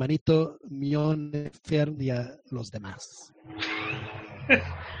a hermanito Mion Fer y a los demás.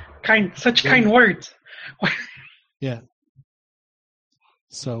 Kind words. Yeah.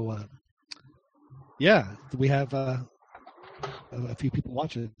 So, we have a few people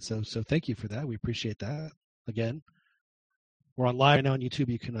watching. So thank you for that. We appreciate that. Again, we're on live now on YouTube.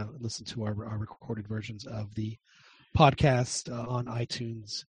 You can listen to our recorded versions of the podcast on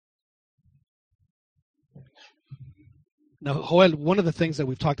iTunes. Now, Joel, one of the things that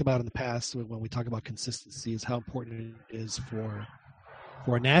we've talked about in the past when we talk about consistency is how important it is for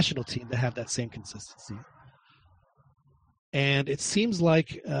a national team to have that same consistency. And it seems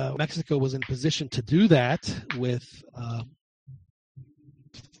like Mexico was in position to do that with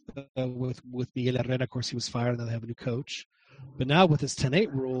Miguel Herrera. Of course, he was fired, and now they have a new coach. But now with this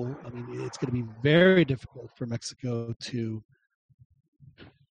 10-8 rule, I mean, it's going to be very difficult for Mexico to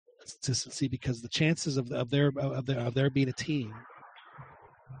consistency, because the chances of there being a team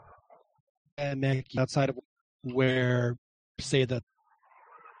and outside of where, say, the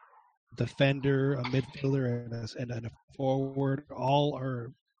defender, a midfielder, and a forward, all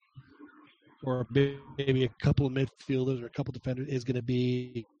are, or maybe a couple of midfielders or a couple of defenders, is going to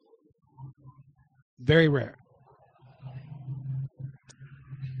be very rare.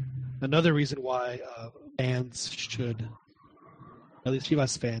 Another reason why fans should, at least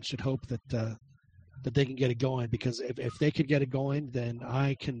Chivas fans, should hope that they can get it going, because if they could get it going, then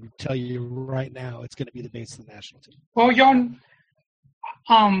I can tell you right now it's going to be the base of the national team. Well, Jon,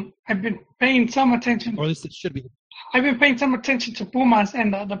 I've been paying some attention. Or at least it should be. I've been paying some attention to Pumas,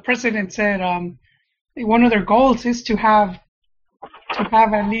 and the president said one of their goals is to have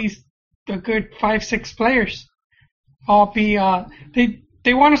at least a good 5-6 players. All be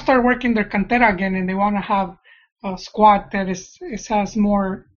they want to start working their cantera again, and they want to have a squad that has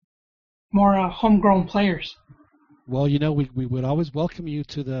more homegrown players. Well, we would always welcome you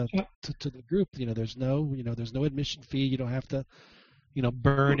to the group. There's no admission fee. You don't have to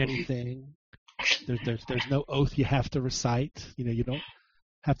burn anything. There's no oath you have to recite. You don't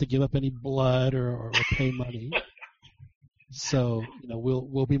have to give up any blood or pay money. So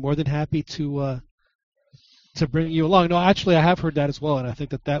we'll be more than happy to bring you along. No, actually, I have heard that as well, and I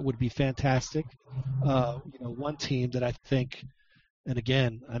think that would be fantastic. One team that I think, and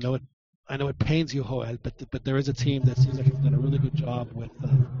again, I know it pains you, Joel, but there is a team that seems like it's done a really good job with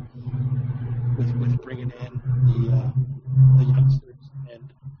bringing in the youngsters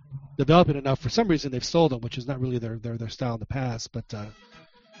and developing enough. For some reason, they've sold them, which is not really their style in the past. But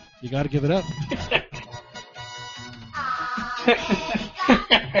you got to give it up.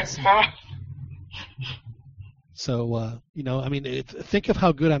 So think of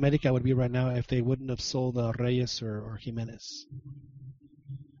how good America would be right now if they wouldn't have sold Reyes or Jimenez.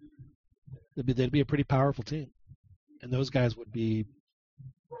 They'd be a pretty powerful team, and those guys would be,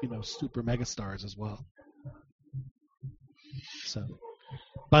 super mega stars as well. So,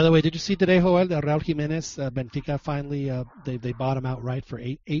 by the way, did you see today, Joel, that Raúl Jimenez, Benfica finally they bought him outright for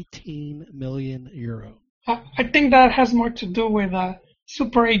 18 million euro. I think that has more to do with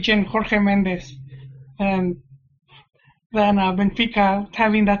super agent Jorge Mendes than Benfica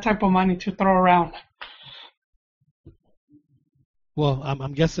having that type of money to throw around. Well,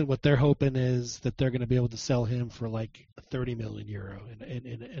 I'm guessing what they're hoping is that they're going to be able to sell him for like 30 million euro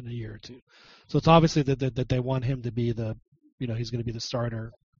in a year or two. So it's obviously that they want him to be he's going to be the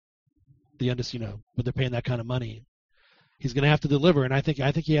starter but they're paying that kind of money. He's going to have to deliver, and I think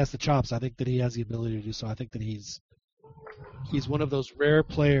he has the chops. I think that he has the ability to do so. I think that he's one of those rare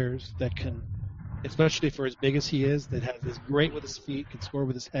players that can, especially for as big as he is, that is great with his feet, can score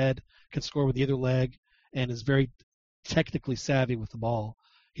with his head, can score with either leg, and is very technically savvy with the ball.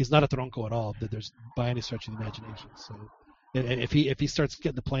 He's not a tronco at all, there's by any stretch of the imagination. So if he starts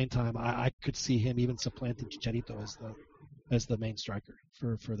getting the playing time, I could see him even supplanting Chicharito as the main striker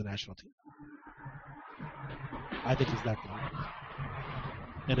for the national team. I think he's that good.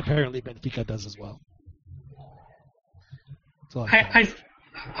 And apparently Benfica does as well.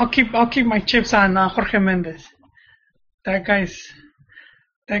 I'll keep my chips on Jorge Mendes. That guy's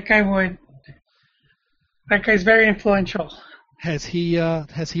very influential. Has he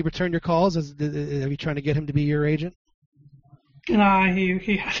returned your calls? Are you trying to get him to be your agent? Nah,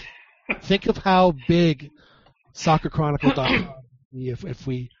 he Think of how big SoccerChronicle.com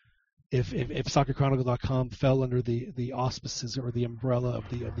if SoccerChronicle.com fell under the auspices or the umbrella of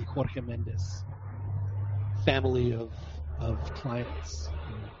the Jorge Mendes family of clients.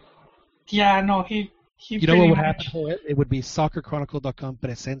 Yeah, no, he. You know what would happen to it? It would be SoccerChronicle.com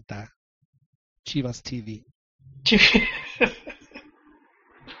presenta ChivasTV.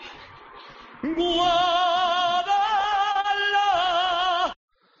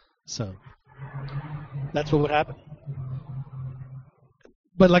 So that's what would happen.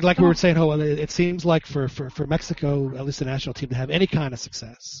 But like we were saying, it seems like for Mexico, at least the national team, to have any kind of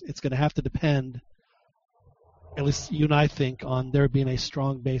success, it's going to have to depend, at least you and I think, on there being a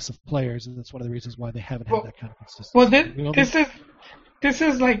strong base of players, and that's one of the reasons why they haven't had that kind of consistency. Well, this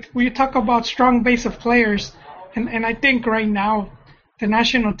is like we talk about strong base of players, and I think right now the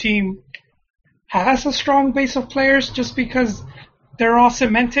national team has a strong base of players just because they're all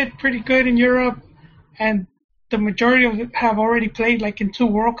cemented pretty good in Europe, and the majority of them have already played like in 2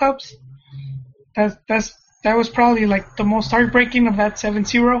 World Cups. That was probably like the most heartbreaking of that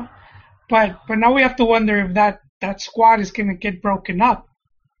 7-0. But now we have to wonder if that squad is going to get broken up.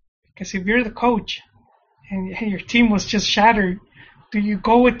 Because if you're the coach and your team was just shattered, do you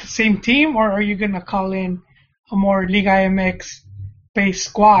go with the same team or are you going to call in a more LigaMX based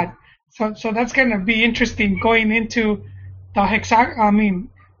squad? So that's going to be interesting going into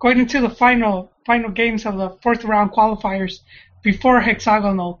going into the final games of the 4th round qualifiers before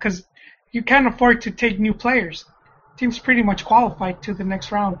hexagonal, because you can't afford to take new players. Team's pretty much qualified to the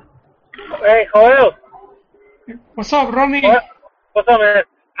next round. Hey, Joel. What's up, Rony? What's up, man?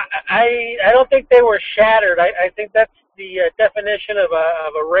 I don't think they were shattered. I think that's the definition of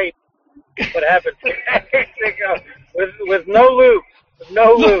a rape. What happened? with no lube.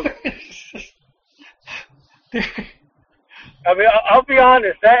 No lube. I mean, I'll be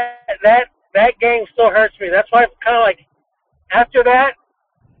honest. That game still hurts me. That's why I'm kind of like, after that,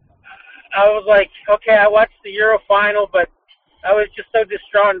 I was like, okay, I watched the Euro final, but I was just so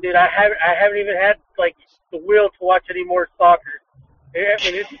distraught, dude. I haven't even had like the will to watch any more soccer. I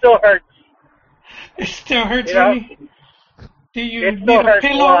mean, it still hurts. It still hurts, you know? Rony. Do you it need still a hurts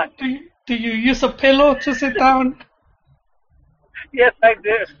pillow? a lot. Do you use a pillow to sit down? Yes, I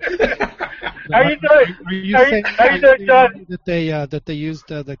do. How you doing? Are you doing, John?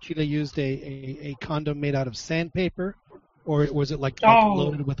 That Chile used a condom made out of sandpaper, or was it like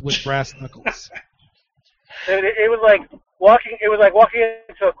loaded with brass knuckles? It was like walking. It was like walking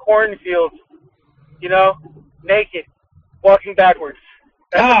into a cornfield, you know, naked, walking backwards.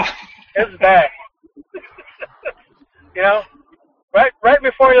 It was bad. You know, right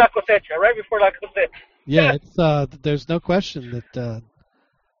before la cosecha. Right before la cosecha. Yeah, it's there's no question that.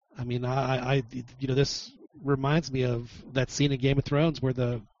 I mean, I this reminds me of that scene in Game of Thrones where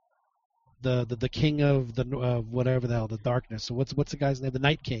the king of the whatever the hell, the darkness. So what's the guy's name? The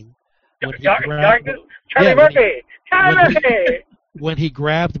Night King. Darkness. Charlie Murphy. When he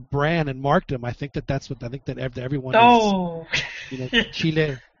grabbed Bran and marked him, I think that everyone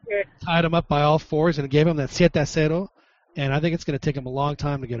Chile tied him up by all fours and gave him that 7-0, and I think it's going to take him a long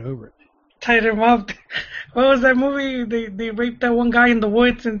time to get over it. Tied him up. What was that movie? They raped that one guy in the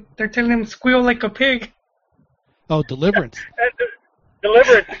woods and they're telling him squeal like a pig. Oh, Deliverance.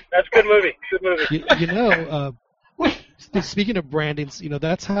 Deliverance. That's a good movie. Good movie. Speaking of brandings,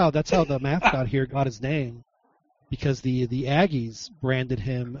 that's how the mascot here got his name, because the Aggies branded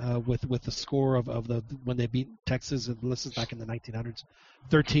him with the score of the when they beat Texas, and this is back in the 1900s,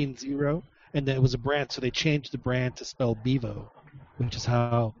 13-0, and then it was a brand, so they changed the brand to spell Bevo, which is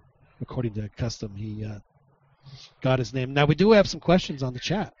how, according to custom, he got his name. Now, we do have some questions on the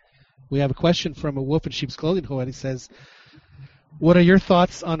chat. We have a question from a Wolf in Sheep's Clothing, and he says, what are your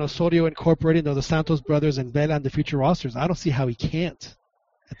thoughts on Osorio incorporating the Santos brothers and Vela in the future rosters? I don't see how he can't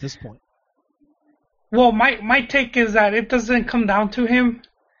at this point. Well, my take is that it doesn't come down to him.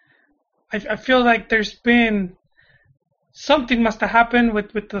 I feel like there's been something must have happened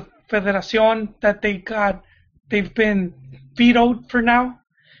with the Federación that they've been vetoed for now.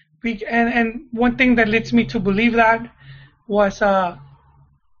 And one thing that leads me to believe that was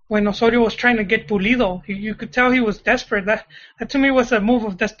when Osorio was trying to get Pulido. You could tell he was desperate. That to me was a move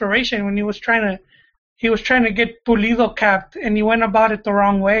of desperation when he was trying to get Pulido capped, and he went about it the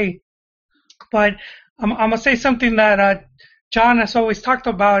wrong way. But I'm gonna say something that John has always talked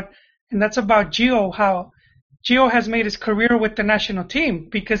about, and that's about Gio. How Gio has made his career with the national team.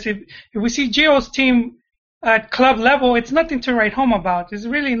 Because if we see Gio's team at club level, it's nothing to write home about. There's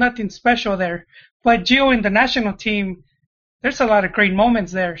really nothing special there. But Gio in the national team, there's a lot of great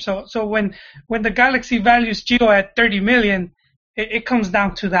moments there. So when the Galaxy values Gio at 30 million, it comes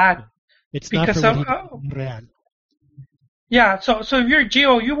down to that. It's because not for Real. Yeah, so if you're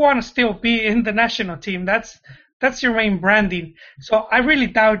Gio, you want to still be in the national team. That's your main branding. So I really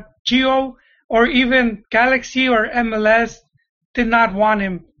doubt Gio or even Galaxy or MLS did not want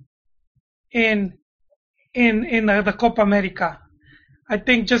him in the Copa America. I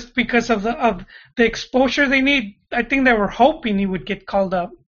think just because of the exposure they need, I think they were hoping he would get called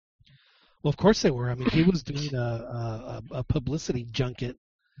up. Well, of course they were. I mean, he was doing a publicity junket,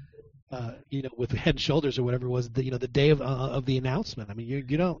 with Head and Shoulders or whatever it was, the day of the announcement. I mean, you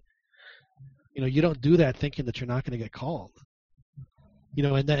don't do that thinking that you're not going to get called.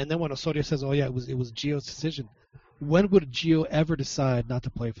 And then when Osorio says, "Oh yeah, it was Gio's decision," when would Gio ever decide not to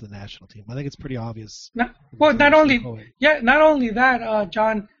play for the national team? I think it's pretty obvious. Not only that,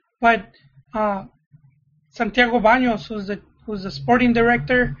 John, but Santiago Baños, who's the sporting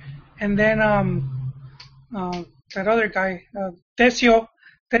director, and then that other guy, Decio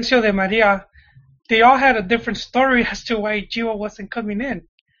de Maria, they all had a different story as to why Gio wasn't coming in.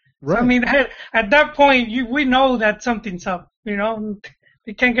 Right. So, I mean, at that point, we know that something's up.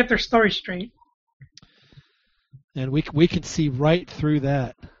 They can't get their story straight. And we can see right through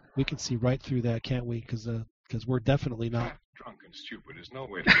that. We can see right through that, can't we? Because we're definitely not drunk and stupid. There's no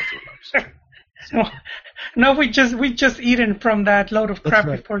way to get through life. No, we just eaten from that load of crap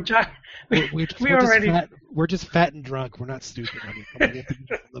before John. We're just fat and drunk. We're not stupid. I mean, we have to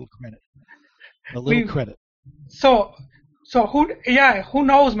give a little credit. Credit. So who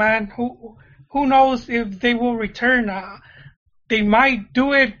knows, man? Who knows if they will return? They might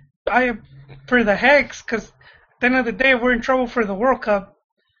do it for the hex, because at the end of the day, we're in trouble for the World Cup.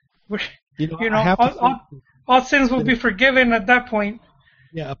 All sins will be forgiven at that point.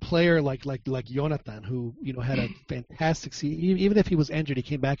 Yeah, a player like Jonathan, who had a fantastic season. Even if he was injured, he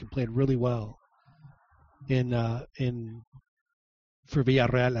came back and played really well for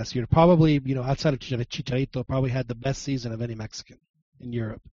Villarreal last year. Probably, outside of Chicharito, probably had the best season of any Mexican in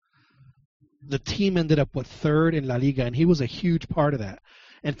Europe. The team ended up third in La Liga, and he was a huge part of that.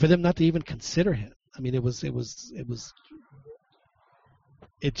 And for them not to even consider him, I mean, it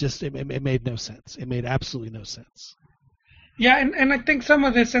made no sense. It made absolutely no sense. Yeah, and I think some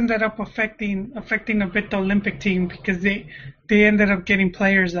of this ended up affecting a bit the Olympic team, because they ended up getting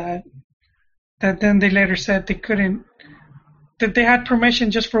players that then they later said they couldn't, that they had permission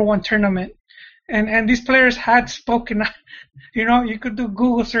just for one tournament. And these players had spoken. You could do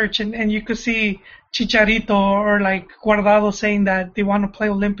Google search and you could see Chicharito or like Guardado saying that they want to play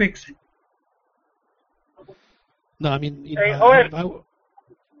Olympics. No, I mean, we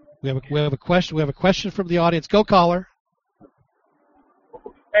have a question. We have a question from the audience. Go, caller.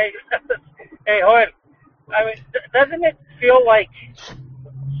 Hey, Joel. I mean, doesn't it feel like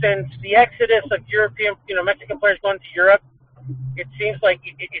since the exodus of European, Mexican players going to Europe, it seems like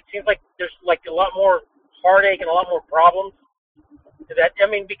there's like a lot more heartache and a lot more problems to that. I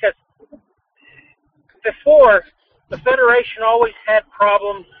mean, because before the federation always had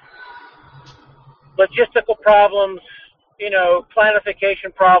problems, logistical problems,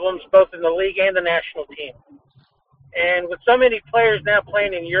 planification problems, both in the league and the national team. And with so many players now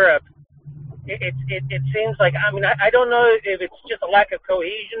playing in Europe, it seems like, I mean, I don't know if it's just a lack of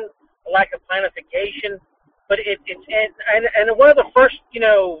cohesion, a lack of planification, but and one of the first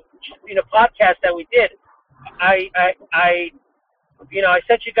podcasts that we did, I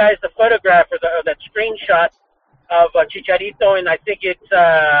sent you guys the photograph or that screenshot of Chicharito, and I think it's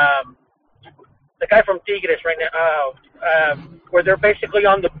the guy from Tigres right now, where they're basically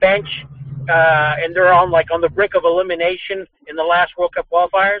on the bench and they're on the brink of elimination in the last World Cup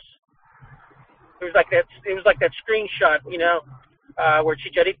qualifiers. It was like that screenshot, where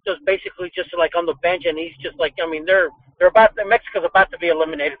Chicharito's basically just like on the bench, and he's just like, I mean, Mexico's about to be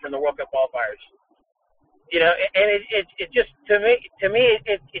eliminated from the World Cup qualifiers. And it just to me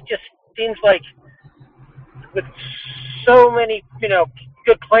it just seems like with so many,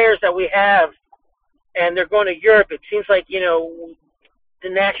 good players that we have, and they're going to Europe, it seems like, the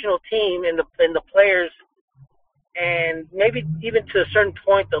national team and the players, and maybe even to a certain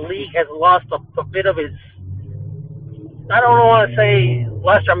point, the league has lost a bit of its, I don't want to say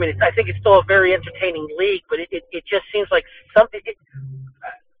luster. I mean, I think it's still a very entertaining league, but it just seems like something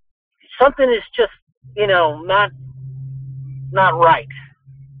is just, not right.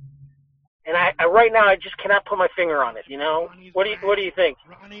 And I right now I just cannot put my finger on it. What do you think?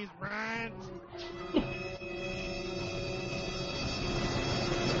 Ronnie's rant.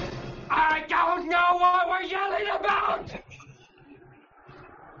 I don't know what we're yelling about.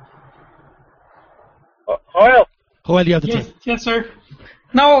 Joel, you have the team. Yes, sir.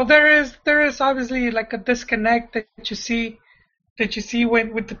 No, there is obviously like a disconnect that you see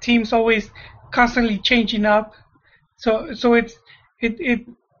when with the teams always constantly changing up. So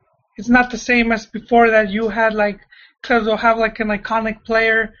it's not the same as before that you had clubs will have like an iconic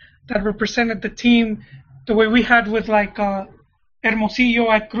player that represented the team the way we had with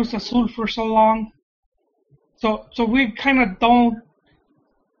Hermosillo at Cruz Azul for so long. So we kind of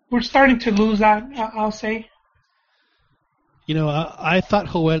we're starting to lose that, I'll say. I thought,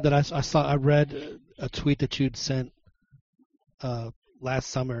 Joel, that I read a tweet that you'd sent last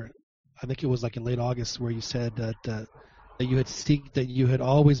summer. I think it was like in late August, where you said that you had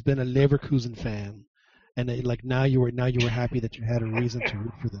always been a Leverkusen fan, and that, now you were happy that you had a reason to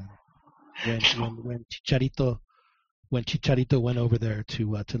root for them when Chicharito went over there to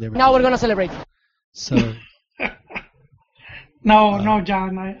Leverkusen. Now we're gonna celebrate. So. No,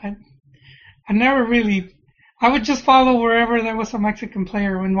 John. I never really. I would just follow wherever there was a Mexican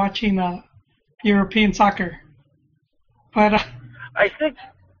player when watching European soccer. But I think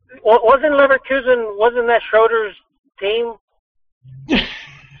wasn't that Schroeder's team?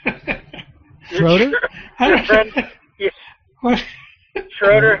 Schroeder? Your friend? Yeah.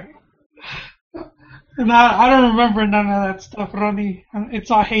 Schroeder? No, I don't remember none of that stuff, Rony.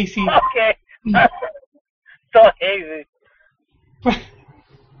 It's all hazy. Okay. It's all hazy.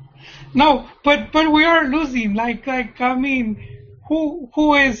 No, but we are losing. I mean,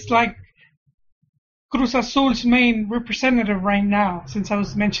 who is Cruz Azul's main representative right now? Since I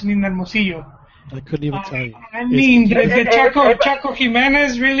was mentioning Hermosillo, I couldn't even tell you. I mean, the Chaco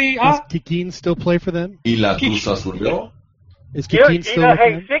Jimenez really. Does Kikín still play for them? ¿Y la Cruz Azul? Is Kikín still with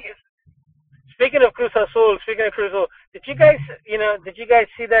them? Speaking of Cruz Azul, did you guys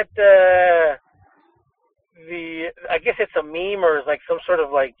see that? I guess it's a meme or like some sort of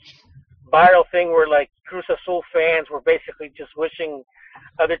viral thing where Cruz Azul fans were basically just wishing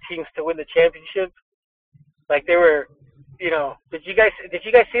other teams to win the championship. They were, did you guys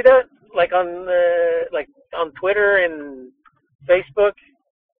see that? On Twitter and Facebook?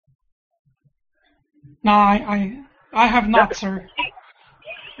 No, I have not, sir.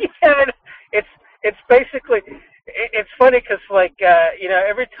 Yeah, it's basically, it's funny because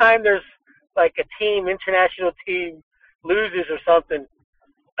every time there's a international team loses or something,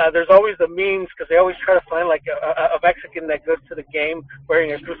 there's always the memes because they always try to find a Mexican that goes to the game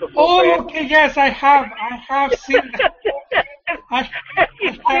wearing a Cruz Azul fan. Okay, yes, I have seen that. I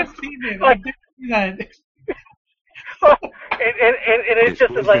have seen it. I did see that. And it's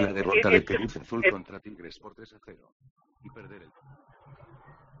just la derrota de Cruz Azul contra Tigres por 3-0 y perder el.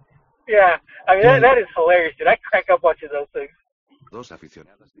 Yeah, I mean that is hilarious, dude. I crack up watching those things. Dos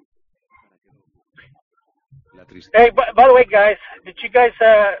aficionadas. Hey, by the way, guys, did you guys,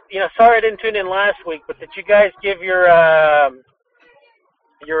 sorry I didn't tune in last week, but did you guys give your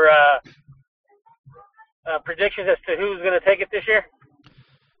predictions as to who's going to take it this year?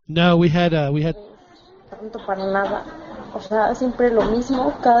 No, we had. Tanto para nada. O sea, siempre lo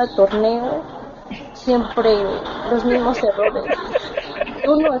mismo, cada torneo, siempre los mismos errores.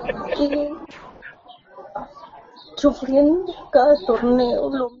 Uno sigue sufriendo cada torneo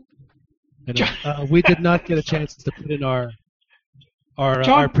lo mismo. We did not get a chance to put in our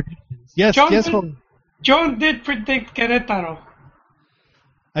predictions. Yes, John did predict Querétaro.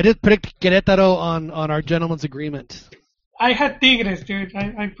 I did predict Querétaro on our gentleman's agreement. I had Tigres, dude.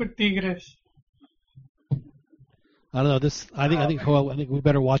 I put Tigres. I don't know this. I think Joel. I think we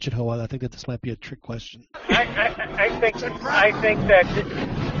better watch it, Joel. I think that this might be a trick question. I think that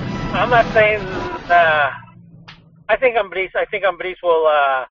I'm not saying. I think Ambriz will.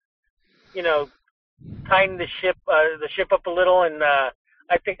 Tighten the ship up a little, and I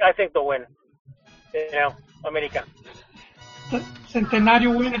think they'll win. America.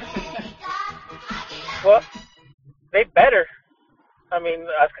 Centenario win. Well, they better. I mean,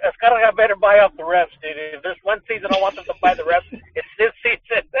 Azcárraga better buy off the refs, dude. If there's one season I want them to buy the refs, it's this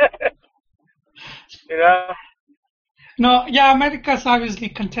season. You know? No, yeah, America's obviously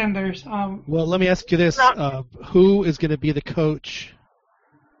contenders. Well, let me ask you this: who is going to be the coach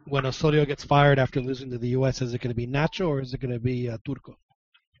when Osorio gets fired after losing to the U.S.? Is it going to be Nacho or is it going to be Turco?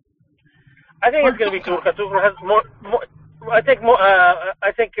 I think it's going to be Turco. Turco has more. I think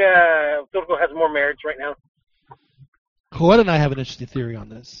Turco has more merits right now. Juan and I have an interesting theory on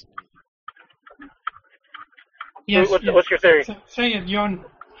this. Yes, what's your theory? Say it, John.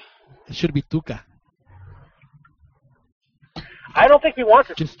 It should be Tuca. I don't think he wants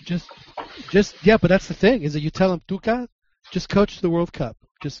it. Just yeah, but that's the thing, is that you tell him, Tuca, just coach the World Cup.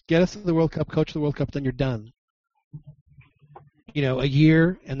 Just get us to the World Cup, coach the World Cup, then you're done. You know, a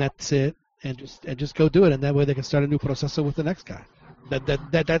year and that's it, and just go do it, and that way they can start a new proceso with the next guy.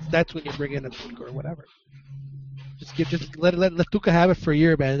 That's when you bring in a Tuca or whatever. Just let Tuca have it for a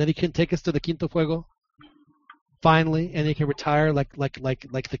year, man, and then he can take us to the Quinto Fuego. Finally, and he can retire like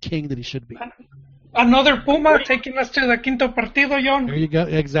the king that he should be. Another Puma taking us to the Quinto Partido, John. There you go,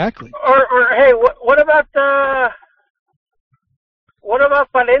 exactly. Or hey, what about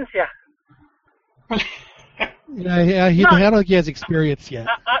Valencia? Yeah, I don't think he has experience yet.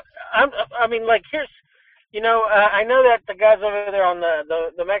 I mean, like, here's, I know that the guys over there on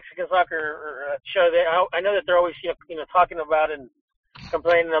the Mexican soccer show, I know that they're always talking about and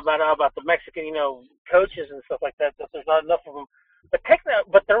complaining about the Mexican coaches and stuff like that there's not enough of them.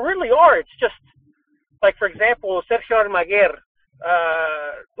 But there really are. It's just like, for example, Sergio Almaguer.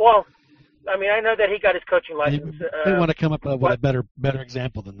 Well, I mean, I know that he got his coaching license. They want to come up with a better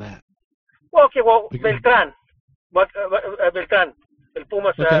example than that. Well, okay, Beltrán, Beltrán, el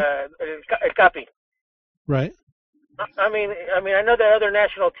Pumas, el Capi. Right. I mean, I know that other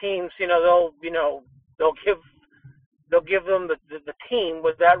national teams, they'll give them the team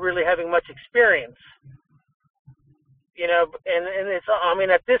without really having much experience. And it's, I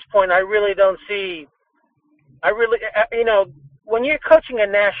mean, at this point, I really don't see. When you're coaching a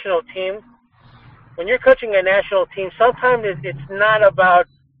national team, sometimes it's not about,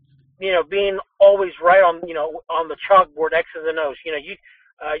 being always right on, on the chalkboard, X's and O's.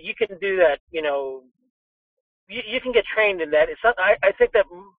 You can do that. You can get trained in that. It's not, I think that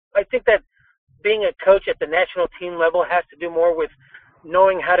being a coach at the national team level has to do more with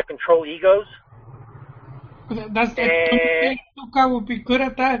knowing how to control egos. Tuca would be good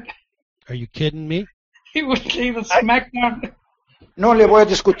at that. Are you kidding me? He would leave a smackdown. No le voy a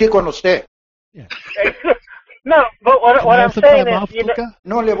discutir con usted. Yeah. No, but what I'm saying is,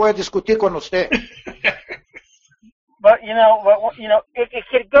 no le voy a discutir con usted. But it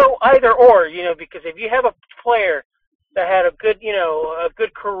could go either or, because if you have a player that had a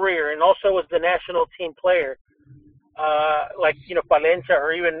good career and also was the national team player, like Palencia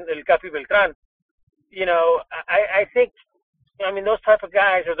or even El Capi Beltrán, I think, those type of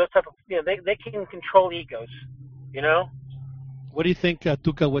guys or those type of, they can control egos, What do you think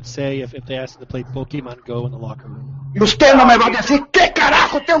Tuca would say if they asked him to play Pokemon Go in the locker room? Y usted no me va a decir qué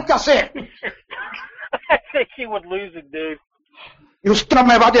carajo tengo que hacer. I think he would lose it, dude. Y usted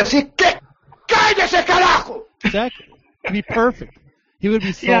me va a decir qué, cállese carajo. Exactly. He'd be perfect. He would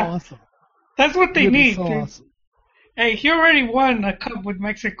be so awesome. That's what they need. So awesome. Hey, he already won a cup with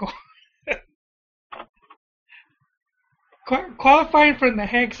Mexico. Qualifying for the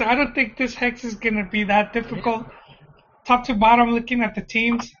Hex, I don't think this Hex is going to be that difficult. Top to bottom, looking at the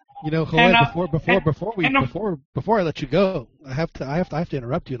teams. Joel, before I let you go, I have to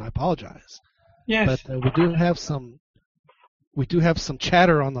interrupt you, and I apologize. Yes. But we do have some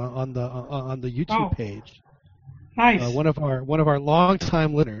chatter on the YouTube page. Nice. One of our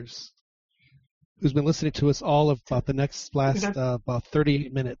longtime listeners, who's been listening to us all of about the last about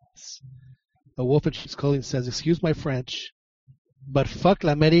 38 minutes. Wolfenstein Colleen says, "Excuse my French, but fuck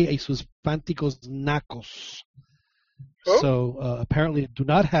la Mary y sus panticos nacos." So apparently, do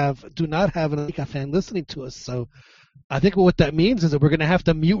not have an America fan listening to us. So I think what that means is that we're going to have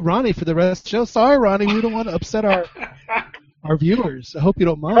to mute Rony for the rest of the show. Sorry, Rony, we don't want to upset our viewers. I hope you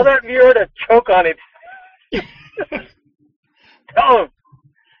don't mind. Tell that viewer to choke on it. Tell him.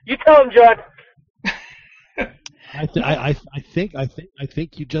 You tell him, John. I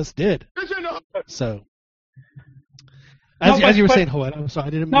think you just did. So, as you were saying, Joel, I'm sorry, I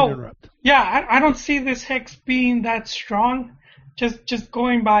didn't mean to interrupt. Yeah, I don't see this Hex being that strong. Just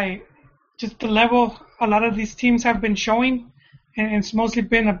going by just the level a lot of these teams have been showing, and it's mostly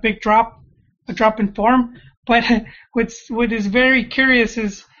been a drop in form. But what is very curious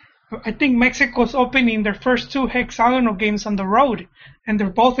is, I think Mexico's opening their first two hexagonal games on the road, and they're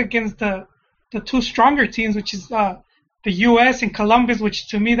both against the two stronger teams, which is the U.S. and Columbus, which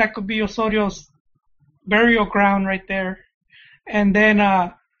to me that could be Osorio's burial ground right there. And then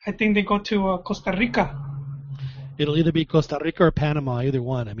I think they go to Costa Rica. It'll either be Costa Rica or Panama, either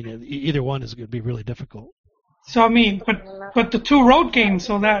one. I mean, either one is going to be really difficult. So I mean, but the 2 road games,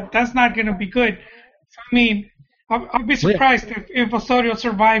 so that's not going to be good. So, I mean, I'll be surprised if Osorio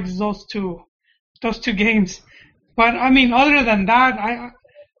survives those two games. But I mean, other than that,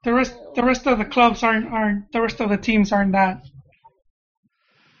 the rest of the clubs aren't the rest of the teams aren't that.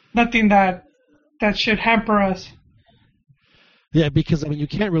 Nothing that should hamper us. Yeah, because I mean, you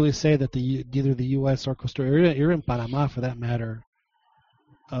can't really say that either the U.S. or Costa Rica, or in Panama for that matter,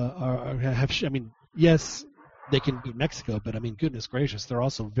 I mean, yes, they can beat Mexico, but I mean, goodness gracious, they're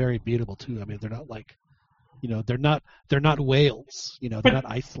also very beatable too. I mean, they're not like, they're not Wales, they're not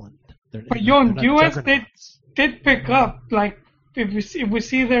Iceland. But U.S. did pick up, like if we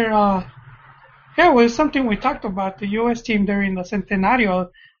see their it was something we talked about, the U.S. team during the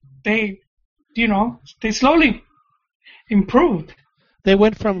Centenario. They slowly improved. They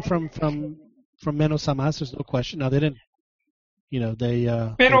went from menos a más. There's no question. Now they didn't.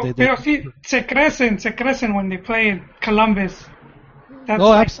 Pero sí, se crecen when they play in Columbus. That's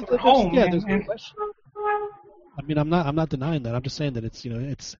absolutely. Home. There's no question. I mean, I'm not denying that. I'm just saying that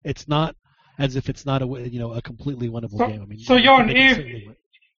it's not as if it's not a completely winnable game. I mean, so John,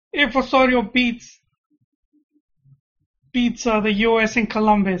 if Osorio beats the U.S. in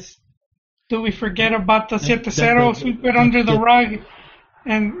Columbus, do we forget about the 7-0, sweep it under the rug,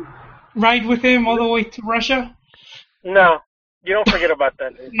 and ride with him all the way to Russia? No, you don't forget about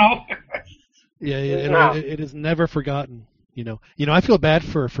that. No. It is never forgotten. I feel bad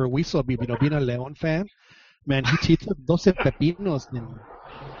for Wiesel, being a León fan. Man, he cheated 12 pepinos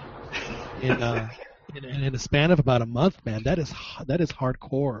in a span of about a month. Man, that is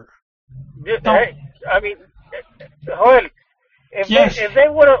hardcore. Hey, I mean, Joel, if they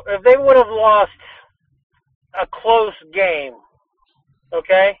would have lost a close game,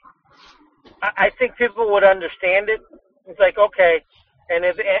 okay, I think people would understand it. It's like, okay, and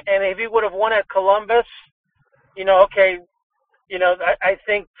if he would have won at Columbus, okay, I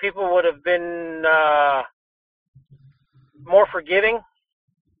think people would have been more forgiving,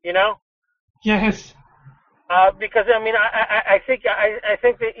 Yes. Because I mean, I think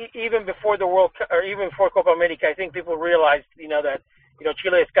that even before the World Cup, or even before Copa America, I think people realized, that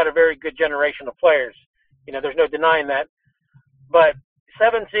Chile has got a very good generation of players. There's no denying that. But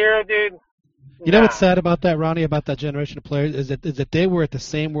 7-0, dude. You know what's sad about that, Ronnie, about that generation of players is that they were at the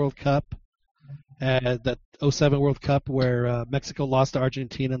same World Cup, that 2007 World Cup where Mexico lost to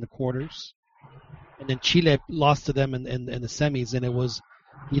Argentina in the quarters, and then Chile lost to them in the semis, and it was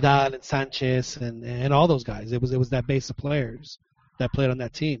Vidal and Sanchez and all those guys. It was that base of players that played on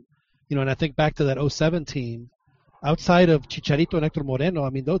that team. And I think back to that 2007 team, outside of Chicharito and Héctor Moreno,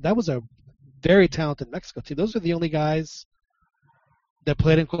 I mean, that was a very talented Mexico team. Those are the only guys that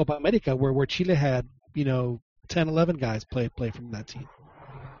played in Copa America where Chile had, 10, 11 guys play from that team.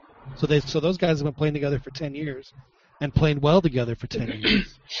 So those guys have been playing together for 10 years and playing well together for 10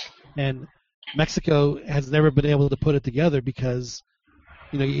 years. And Mexico has never been able to put it together because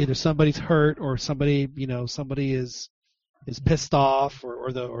either somebody's hurt or somebody is pissed off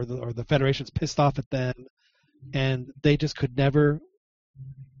or the federation's pissed off at them, and they just could never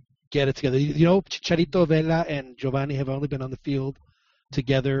get it together. Chicharito, Vela, and Giovanni have only been on the field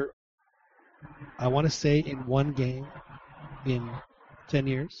together, I want to say, in one game in 10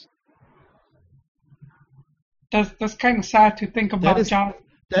 years. That's kind of sad to think about, John.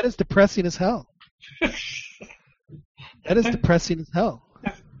 That is depressing as hell. That is depressing as hell.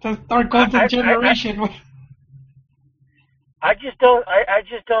 That's our golden generation. I just don't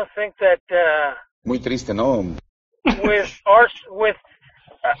think that. Muy triste, no. With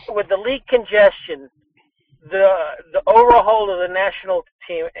the league congestion, the overhaul of the national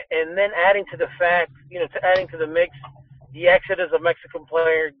team, and then adding to the fact, adding to the mix, the exodus of Mexican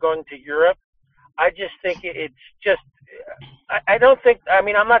players going to Europe. I just think it's just. I don't think. I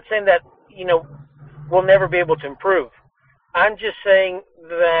mean, I'm not saying that we'll never be able to improve. I'm just saying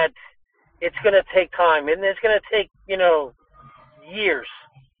that it's going to take time, and it's going to take years.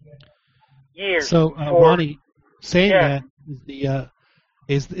 So, Ronnie, saying that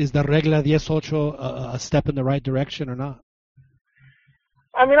is the regla 18 a step in the right direction or not?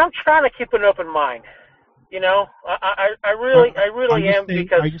 I mean, I'm trying to keep an open mind. I really am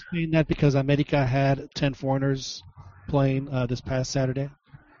because. Are you saying that because America had 10 foreigners playing this past Saturday?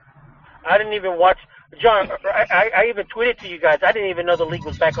 I didn't even watch. John, I even tweeted to you guys. I didn't even know the league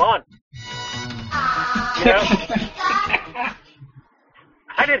was back on.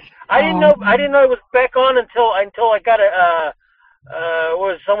 I didn't know it was back on until I got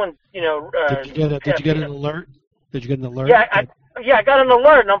was someone Did you get an alert? Did you get an alert? Yeah, Yeah, I got an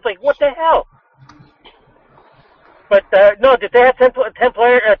alert, and I'm like, what the hell? But no, did they have 10 foreign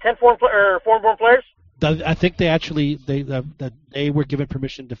players? I think they were given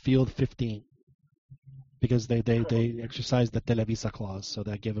permission to field 15 because they exercised the Televisa clause, so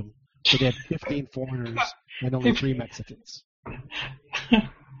they had 15 foreigners and only 3 Mexicans.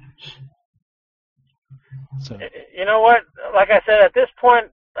 So you know what? Like I said, at this point,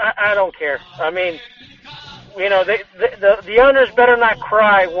 I don't care. I mean, you know, the owners better not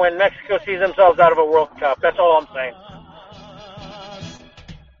cry when Mexico sees themselves out of a World Cup. That's all I'm saying.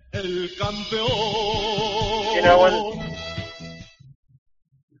 You know, when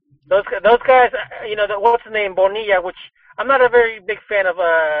those guys, you know, what's the name, Bonilla, which I'm not a very big fan of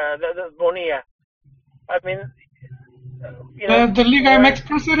the Bonilla. I mean, you know, the LigaMX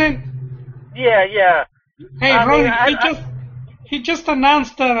president. Yeah. Hey, Rony, he just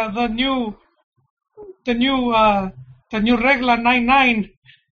announced the new Regla 9-9,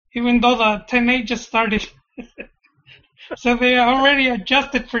 even though the 10-8 just started. So they already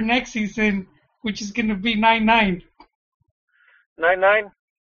adjusted for next season, which is going to be 9-9. 9-9?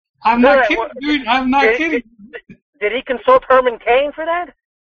 I'm not kidding, dude. I'm not kidding. Did he consult Herman Cain for that?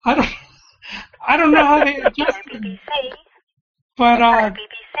 I don't know how they adjusted. But I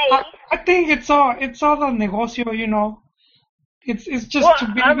think it's all the negocio, you know. It's just to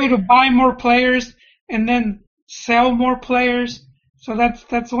be able to buy more players and then sell more players. So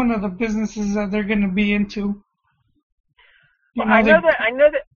that's one of the businesses that they're going to be into. Well, I know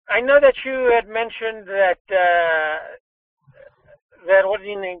that you had mentioned that what do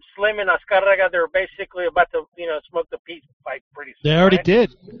you name, Slim and Azcárraga, they're basically about to, you know, smoke the peace pipe pretty soon. they already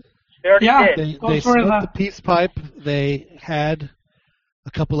did. They already did. They smoked the peace pipe. They had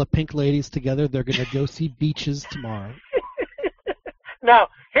a couple of pink ladies together. They're going to go see beaches tomorrow. Now,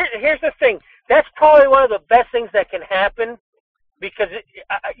 here's the thing. That's probably one of the best things that can happen because,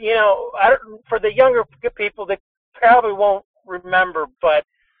 you know, for the younger people, they probably won't remember, but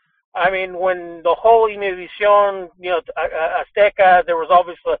I mean, when the whole Univision, you know, Azteca, there was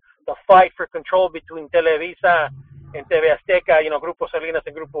obviously the fight for control between Televisa and TV Azteca, you know, Grupo Salinas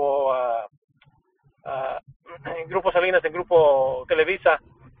and Grupo Salinas and Grupo Televisa.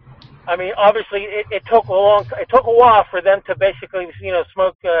 I mean, obviously, it took a while for them to basically, you know,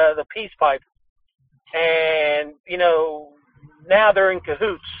 smoke the peace pipe, and you know, now they're in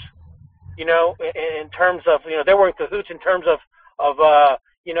cahoots. You know, in terms of, you know, they were in cahoots in terms of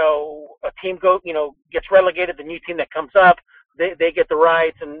you know, a team gets relegated, the new team that comes up, they get the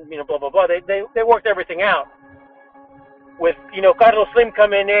rights, and you know, blah blah blah. They worked everything out. With, you know, Carlos Slim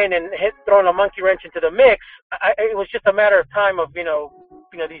coming in and throwing a monkey wrench into the mix, it was just a matter of time of, you know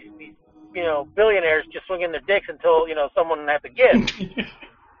these you know, billionaires just swinging their dicks until, you know, someone had to give.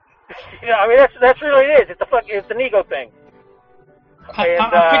 You know, I mean, that's really it is. It's an ego thing.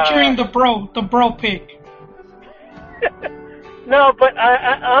 I'm picturing the bro pick. No, but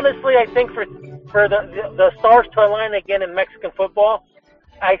I honestly, I think for the stars to align again in Mexican football,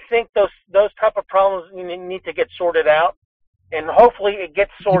 I think those type of problems need to get sorted out, and hopefully it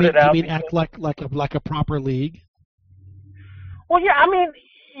gets sorted out. You mean act like a proper league? Well, yeah, I mean,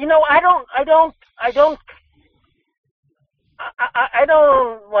 you know, I don't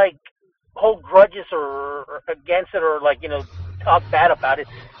like hold grudges or against it or like, you know, talk bad about it.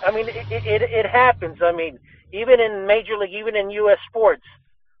 I mean, it happens. I mean, even in Major League, even in U.S. sports,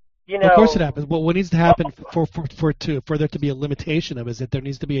 you know. Of course it happens. Well, what needs to happen for there to be a limitation of it is that there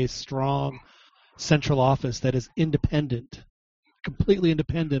needs to be a strong central office that is independent, completely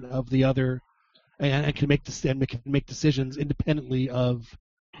independent of the other, and can make decisions independently of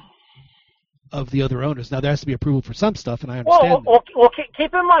the other owners. Now there has to be approval for some stuff, and I understand. Well,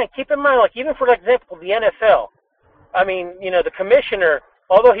 keep in mind, like even for example, the NFL. I mean, you know, the commissioner,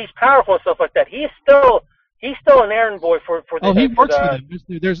 although he's powerful and stuff like that, he's still an errand boy for the. Oh, he works for them.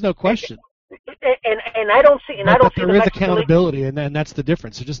 There's no question. And I don't see. But there is accountability, and that's the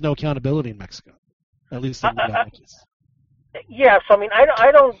difference. There's just no accountability in Mexico, at least in the Yankees. Yeah, so I mean,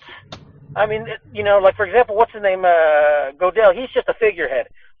 I don't. I mean, you know, like for example, what's his name? Godel. He's just a figurehead.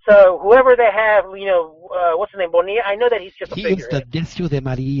 So whoever they have, you know, what's his name? Bonilla. I know that he's just a figurehead. He is the Decio de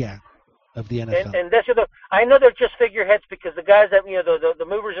Maria of the NFL. And I know they're just figureheads because the guys that, you know, the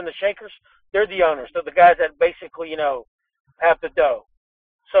movers and the shakers, they're the owners. They're the guys that basically, you know, have the dough.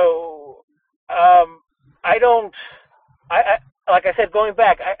 So like I said, going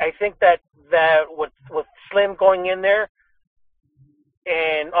back, I think that with Slim going in there,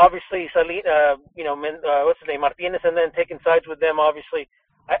 and obviously you know, what's his name, Martinez, and then taking sides with them, obviously,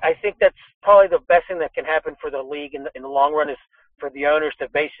 I think that's probably the best thing that can happen for the league in the long run is for the owners to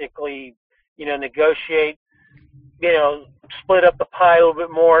basically, you know, negotiate, split up the pie a little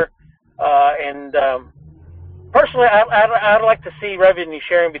bit more. And personally, I'd like to see revenue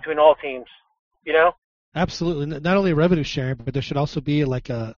sharing between all teams. Absolutely. Not only revenue sharing, but there should also be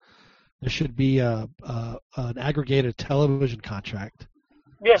an aggregated television contract.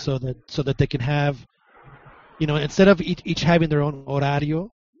 Yeah. So that they can have, instead of each having their own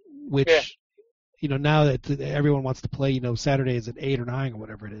horario, which now that everyone wants to play, Saturdays at 8 or 9 or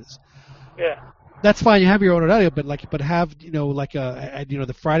whatever it is. Yeah. That's fine. You have your own horario, but have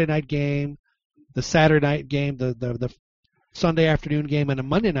the Friday night game, the Saturday night game, the Sunday afternoon game, and a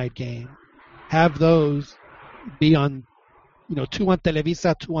Monday night game. Have those be on, 2 on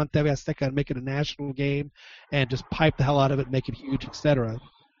Televisa, 2 on TV Azteca, and make it a national game, and just pipe the hell out of it, make it huge, etc.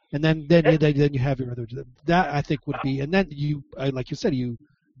 And then you have your other. That I think would be, and then you, like you said, you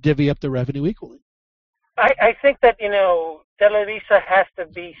divvy up the revenue equally. I think that Televisa has to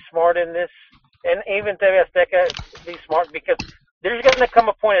be smart in this, and even TV Azteca be smart, because there's going to come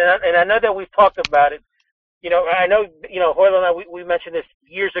a point, and I know that we've talked about it. I know Hoyle and I we mentioned this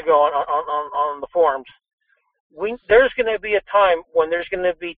years ago on the forums. There's going to be a time when there's going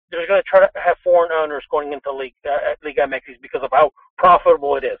to try to have foreign owners going into LigaMX because of how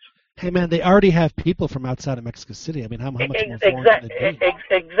profitable it is. Hey man, they already have people from outside of Mexico City. I mean, how much more foreign can it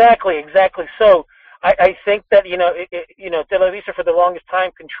be? Exactly. So I think that Televisa for the longest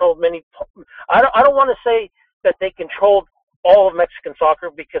time controlled many. I don't want to say that they controlled all of Mexican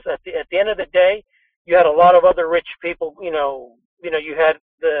soccer, because at the end of the day, you had a lot of other rich people. You had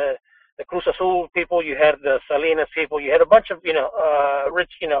the Cruz Azul people, you had the Salinas people, you had a bunch of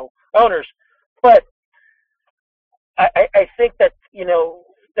rich owners. But I think that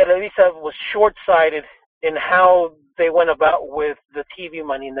Televisa was short-sighted in how they went about with the TV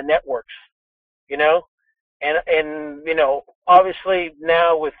money and the networks. And obviously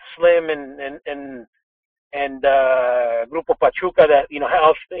now with Slim and Grupo Pachuca that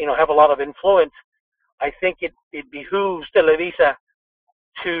have a lot of influence, I think it behooves Televisa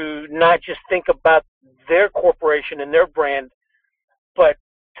to not just think about their corporation and their brand, but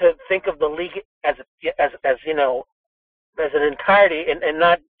to think of the league as an entirety, and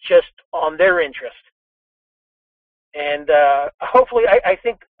not just on their interest. And hopefully, I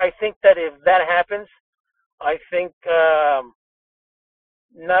think that if that happens, I think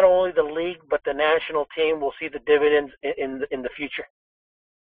not only the league but the national team will see the dividends in the future.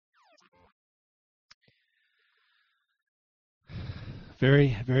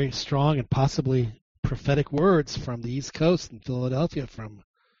 Very, very strong and possibly prophetic words from the East Coast in Philadelphia from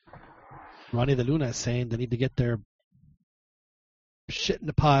Rony de Luna, saying they need to get their shit in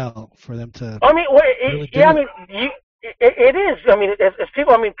the pile for them to. I mean, it is. I mean, as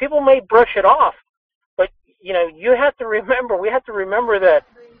people. I mean, people may brush it off, but you have to remember. We have to remember that.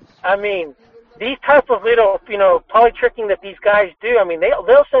 I mean, these type of little, polytricking that these guys do. I mean,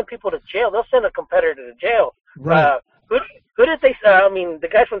 they'll send people to jail. They'll send a competitor to jail. Right. Who did they? The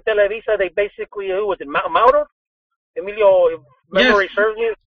guys from Televisa. They basically, who was it? Mauro, Emilio. Memory serves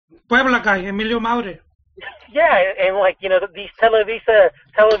you. Puebla guy, Emilio Maure. Yeah, and these Televisa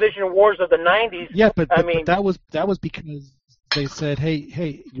television wars of the '90s. Yeah, but that was because they said,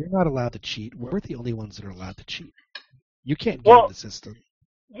 hey, you're not allowed to cheat. We're the only ones that are allowed to cheat. You can't game the system.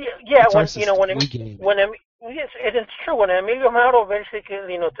 Yeah. It's it's true. When Emilio Mauro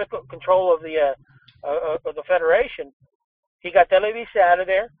basically took control of the federation, he got Televisa out of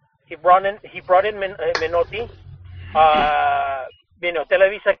there. He brought in Menotti.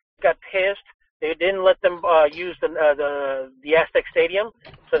 Televisa got pissed. They didn't let them use the Aztec Stadium,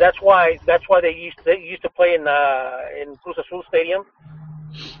 so that's why they used to play in Cruz Azul Stadium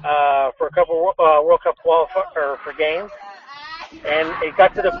for a couple World Cup for games, and it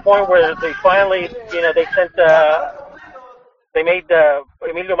got to the point where they finally they made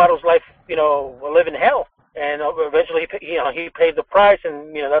Emilio Mauro's life a living hell, and eventually he paid the price,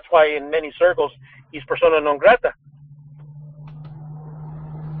 and that's why in many circles he's persona non grata.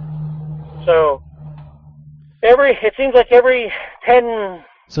 So it seems like every 10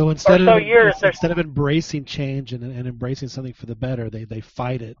 years, instead of embracing change and embracing something for the better, they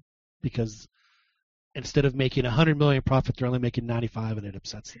fight it, because instead of making $100 million profit, they're only making 95, and it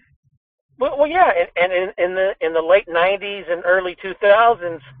upsets them. Well, yeah, and in the late '90s and early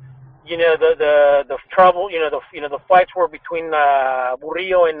 2000s, the trouble, the fights were between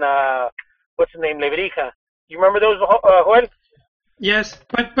Murillo and what's his name, Lebrija. You remember those, Joel? Yes,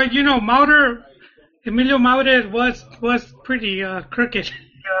 but Emilio Maure was pretty crooked.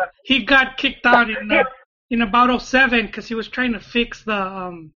 He got kicked out in about 2007 because he was trying to fix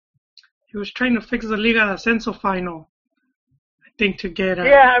the Liga de Ascenso final. I thing to get.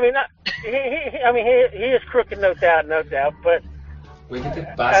 Yeah, I mean, he is crooked, no doubt, but. Güey, ¿qué te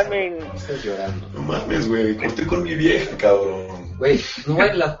pasa? I mean, estás llorando. No mames, güey, corté con mi vieja, cabrón. Güey, no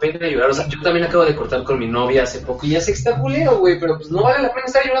vale la pena llorar. O sea, yo también acabo de cortar con mi novia hace poco y ya sé que está culero, güey, pero pues no vale la pena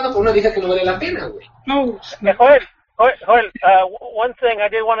estar llorando por una vieja que no vale la pena, güey. No. Joel, one thing I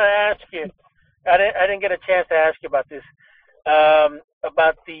did want to ask you. I didn't get a chance to ask you about this.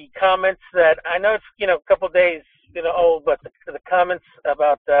 About the comments that I know it's a couple of days old, but the comments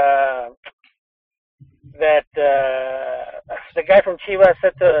about that the guy from Chivas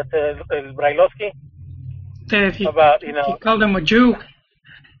said to Brailovsky about he called him a Jew.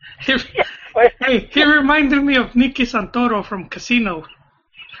 He reminded me of Nicky Santoro from Casino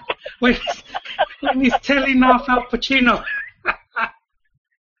when he's telling off Al Pacino.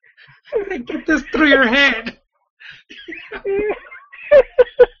 Get this through your head.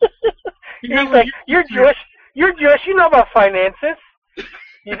 He's like, you're Jewish. You know about finances.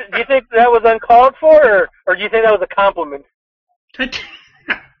 Do you think that was uncalled for, or do you think that was a compliment?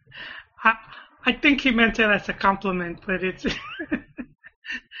 I think he meant it as a compliment, but it's...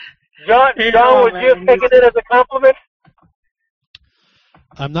 John, would you have taken it as a compliment?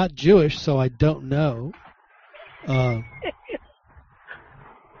 I'm not Jewish, so I don't know. I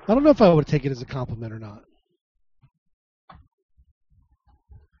don't know if I would take it as a compliment or not.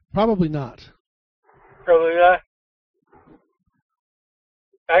 Probably not. Probably not.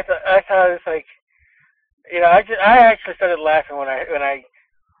 I thought it was like, I actually started laughing when I,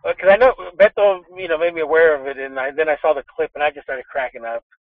 because I know Beto, made me aware of it, and then I saw the clip, and I just started cracking up.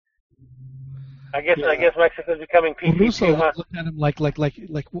 I guess Mexico's becoming PC Russo too, huh? looked at him like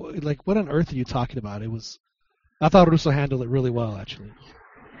what on earth are you talking about? I thought Russo handled it really well, actually.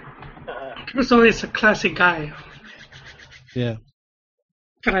 Russo is a classic guy. Yeah.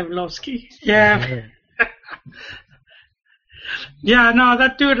 Brailovsky. Yeah. Yeah, no,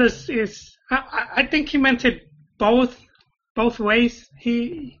 that dude is I think he meant it both ways.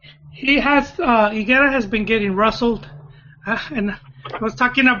 Higuera has been getting rustled, and I was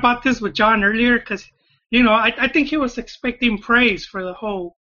talking about this with John earlier because, I think he was expecting praise for the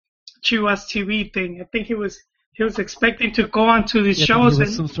whole ChivasTV thing. I think he was expecting to go on to these shows. He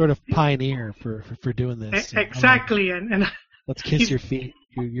was some sort of pioneer for doing this. Exactly, and let's kiss your feet.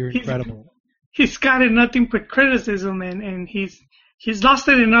 You're incredible. He's gotten nothing but criticism, and he's lost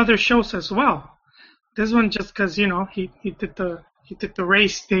it in other shows as well. This one just because he did the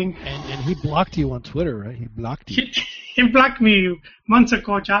race thing. And he blocked you on Twitter, right? He blocked you. He blocked me months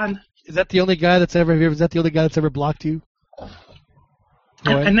ago, John. Is that the only guy that's ever blocked you?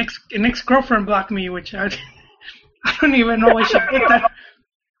 An ex-girlfriend blocked me, which I don't even know why she did that.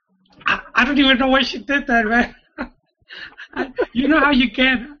 I don't even know why she did that, man. You know how you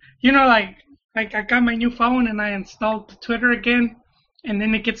get, like I got my new phone and I installed Twitter again, and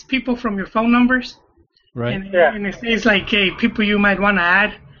then it gets people from your phone numbers. Right. And it says like, hey, people you might want to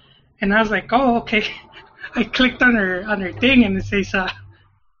add. And I was like, oh, okay. I clicked on her thing, and it says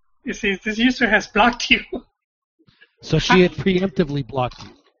this user has blocked you. So she had preemptively blocked you.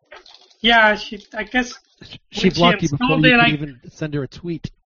 Yeah, I guess she blocked you before you could even send her a tweet.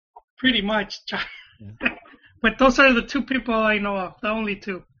 Pretty much. Yeah. But those are the two people I know of, the only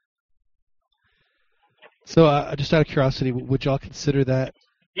two. So, just out of curiosity, would y'all consider that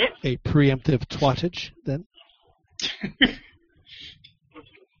a preemptive twattage then?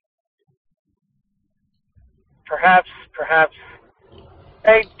 Perhaps.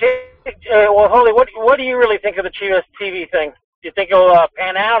 Hey, well, Holy, what do you really think of the Chivas TV thing? Do you think it'll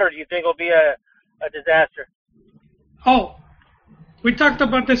pan out, or do you think it'll be a disaster? Oh, we talked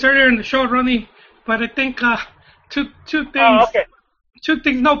about this earlier in the show, Rony, but I think two things. Oh, okay. Two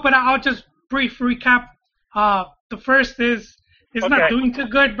things. No, but I'll just brief recap. The first is it's not doing too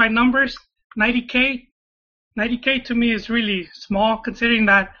good by numbers. 90K. 90K to me is really small, considering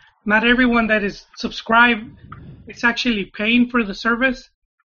that not everyone that is subscribed is actually paying for the service.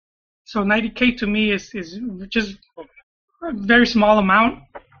 So 90K to me is just a very small amount.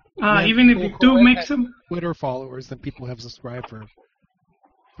 Even if you do make some Twitter followers, then people have subscribed for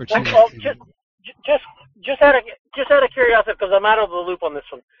Chivas. Well, just out of curiosity, because I'm out of the loop on this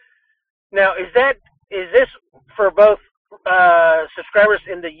one. Now, is this for both subscribers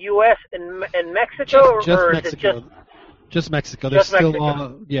in the U.S. and Mexico, or is it just Mexico? They're still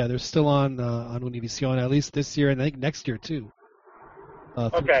on. Yeah, they're still on Univision, at least this year, and I think next year too. Through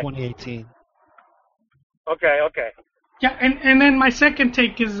 2018. Okay. Yeah, and then my second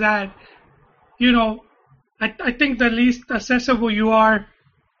take is that, I think the least accessible you are,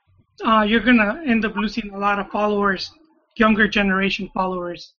 you're gonna end up losing a lot of followers, younger generation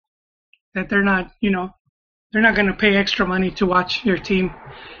followers, that they're not, they're not going to pay extra money to watch your team,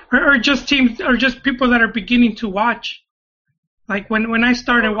 or just teams, or just people that are beginning to watch. Like when I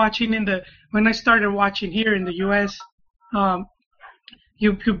started watching here in the U.S.,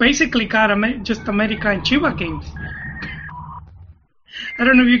 you basically got just America and Chivas games. I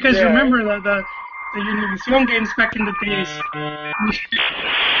don't know if you guys remember the Univision games back in the days.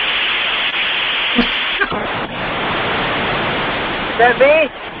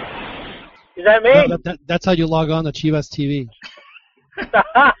 Is that me? No, that's how you log on to ChivasTV.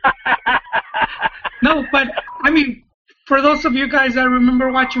 No, but I mean, for those of you guys that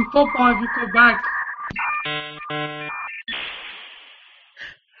remember watching football, if you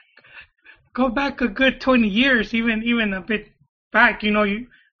go back a good 20 years, even a bit back, we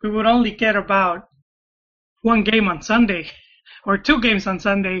would only get about one game on Sunday or two games on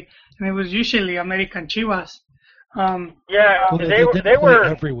Sunday, and it was usually American Chivas. Well, they were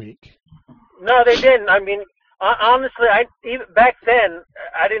every week. No, they didn't. I mean, honestly, even back then,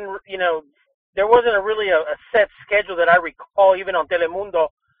 I didn't. There wasn't really a set schedule that I recall, even on Telemundo.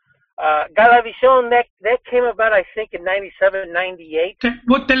 Galavisión, that came about, I think, in 97, 98.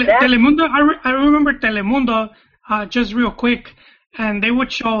 Telemundo, I remember Telemundo, just real quick, and they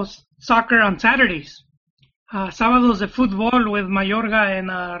would show soccer on Saturdays. Sábados de Fútbol with Mayorga and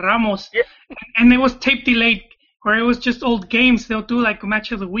Ramos. Yeah. And it was tape delayed, or it was just old games. They'll do like a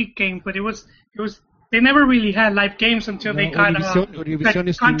match of the week game, but it was they never really had live games until they got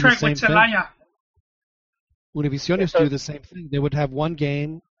that contract with Celaya. Univision used to do the same thing. They would have one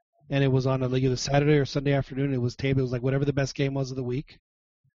game, and it was on either Saturday or Sunday afternoon. It was taped. It was like whatever the best game was of the week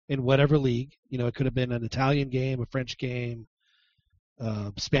in whatever league. It could have been an Italian game, a French game,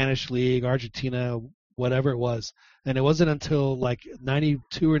 Spanish league, Argentina, whatever it was. And it wasn't until like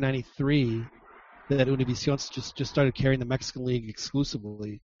 92 or 93 that Univision just started carrying the Mexican league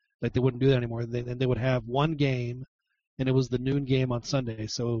exclusively. Like they wouldn't do that anymore. They would have one game, and it was the noon game on Sunday.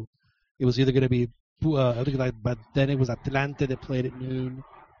 So it was either going to be but then it was Atlante that played at noon,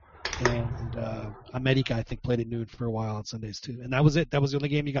 and America, I think, played at noon for a while on Sundays too. And that was it. That was the only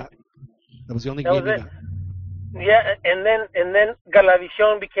game you got. That was the only game you got. Yeah, and then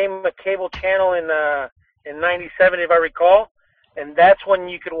Galavisión became a cable channel in '97, if I recall, and that's when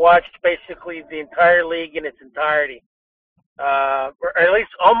you could watch basically the entire league in its entirety, or at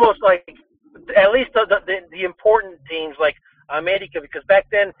least the important teams like America, because back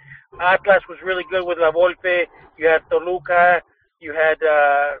then Atlas was really good with La Volpe. You had Toluca. You had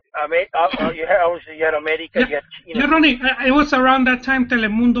America. Yeah, Rony, it was around that time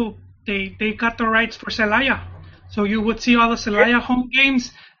Telemundo they got the rights for Celaya, so you would see all the Celaya home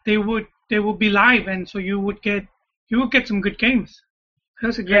games. They would be live, and so you would get some good games.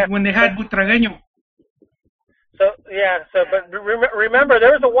 That's a good when they had Butragueño. But remember,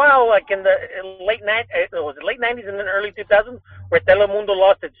 there was a while like in the late 90s and then early 2000s where Telemundo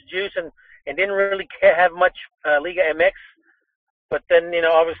lost its juice and didn't really have much LigaMX. But then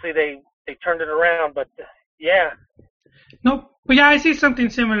obviously they turned it around. But No, but I see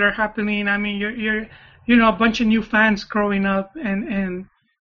something similar happening. I mean, you're a bunch of new fans growing up, and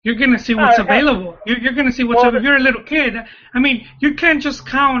you're gonna see what's available. You're gonna see what's available. You're a little kid. I mean, you can't just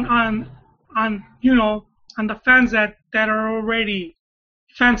count on the fans that are already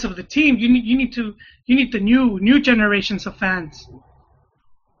fans of the team. You need the new generations of fans.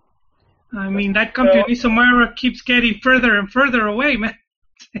 I mean, that Campeonismo era keeps getting further and further away, man.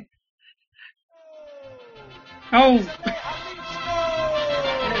 Oh.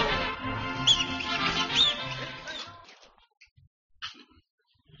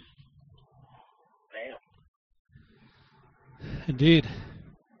 Indeed.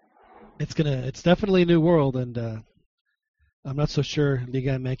 It's definitely a new world, and I'm not so sure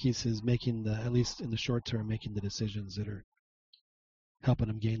LigaMX is making at least in the short term, making the decisions that are helping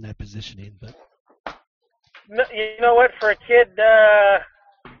them gain that positioning. But you know what? For a kid,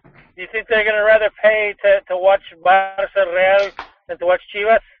 do you think they're going to rather pay to watch Barça Real than to watch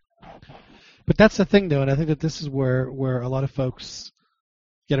Chivas? But that's the thing, though, and I think that this is where a lot of folks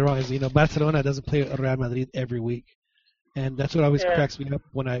get it wrong. Is Barcelona doesn't play Real Madrid every week. And that's what always cracks me up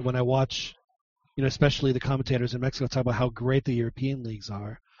when I watch, especially the commentators in Mexico talk about how great the European leagues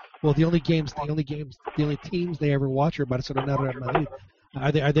are. Well, the only teams they ever watch are Barcelona, Real Madrid.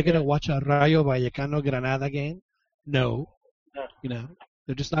 Are they going to watch a Rayo Vallecano Granada game? No.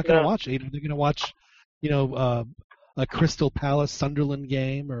 They're just not going to watch it. They're going to watch, a Crystal Palace Sunderland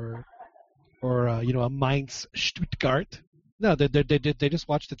game or a Mainz Stuttgart. No, they just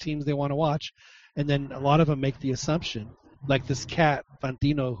watch the teams they want to watch. And then a lot of them make the assumption, like this cat,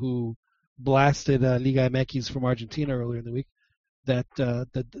 Fantino, who blasted Liga MX from Argentina earlier in the week, that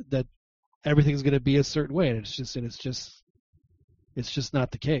everything's going to be a certain way, and it's just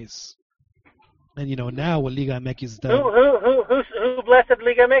not the case. And now what LigaMX has done. Who blessed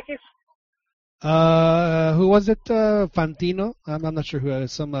LigaMX? Who was it? Fantino? I'm not sure who.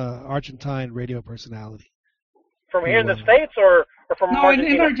 Some Argentine radio personality. From here in the States or from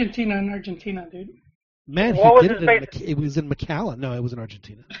Argentina? In Argentina, dude. Man, he did it. It was in McAllen. No, it was in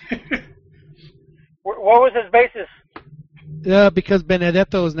Argentina. What was his basis? Because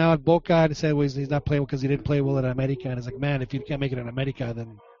Benedetto is now at Boca and said he's not playing because he didn't play well at America. And it's like, man, if you can't make it in America,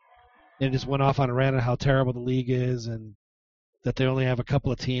 then it just went off on a rant on how terrible the league is and that they only have a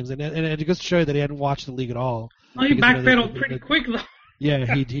couple of teams. And it goes to show you that he hadn't watched the league at all. Well, he backpedaled pretty quick, though. Yeah,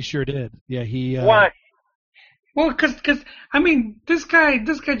 he sure did. Yeah, he. Why? Well, because I mean, this guy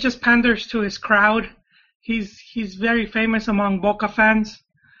just panders to his crowd. He's very famous among Boca fans.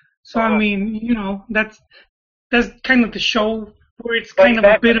 So I mean, that's kind of the show where it's kind of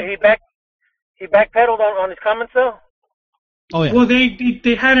a bit of. He backpedaled on his comments though. Oh yeah. Well,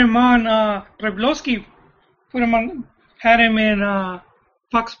 they had him on Reblowski, had him in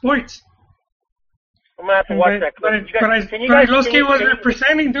Fox Sports. I'm gonna have to watch that clip. Reblowski was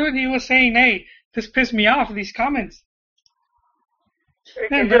representing, dude. He was saying, "Hey, this pissed me off. These comments."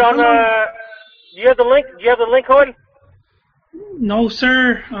 Is it on? Do you have the link? Do you have the link, Hoy? No,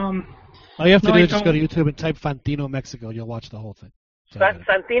 sir. All you have to do is just go to YouTube and type Fantino Mexico, and you'll watch the whole thing.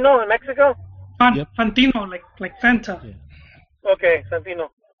 Santino in Mexico? Yep. Fantino, like Fanta. Yeah. Okay,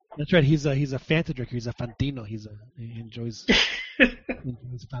 Santino. That's right. He's a Fanta drinker. He's a Fantino. He enjoys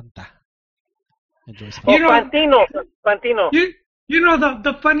Fanta. Enjoys Fanta. Fantino.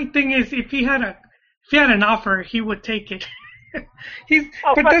 The funny thing is, if he had an offer, he would take it.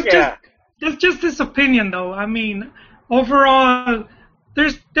 That's just his opinion, though. I mean, overall,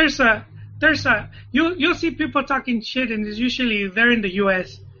 you'll see people talking shit, and it's usually they're in the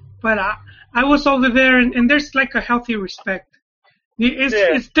U.S. But I was over there, and there's like a healthy respect.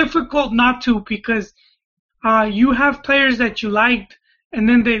 It's difficult not to because you have players that you liked, and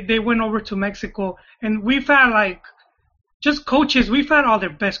then they went over to Mexico, and we've had just coaches. We've had all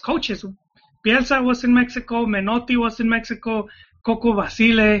their best coaches. Bielsa was in Mexico, Menotti was in Mexico, Coco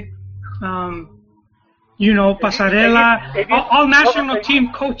Basile. Pasarela, all national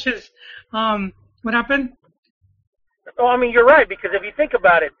team coaches. What happened? Oh, I mean, you're right, because if you think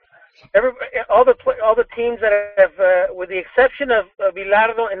about it, all the teams that have, with the exception of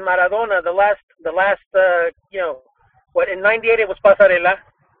Bilardo and Maradona, the last, in '98 it was Pasarela.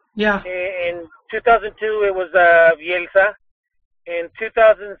 Yeah. In 2002 it was Bielsa. In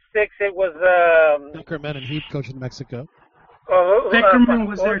 2006 it was Beckerman, and he coached in Mexico. Beckerman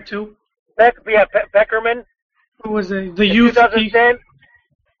was there too. Beckerman. Who was the youth? 2010.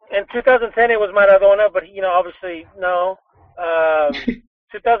 In 2010 it was Maradona, but obviously no.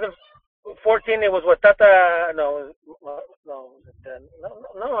 2014 it was Tata. No,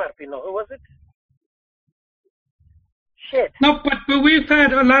 Happy. No, who was it? Shit. No, but we've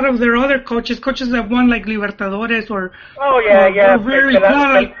had a lot of their other coaches that won like Libertadores or. Oh yeah. Or very good,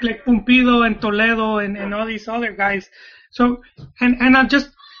 like Pumpido and Toledo and all these other guys. So and just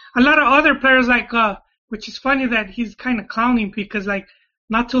a lot of other players which is funny that he's kind of clowning because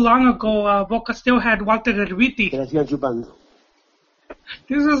not too long ago Boca still had Walter Erviti. This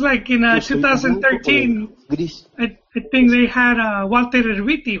was in 2013. I think they had Walter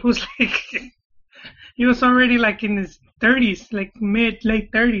Erviti, who's he was already in his 30s, late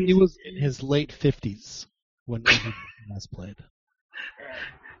 30s. He was in his late 50s when he last played.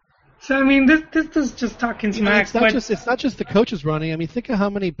 So I mean, this is just talking smack. It's not just the coaches running. I mean, think of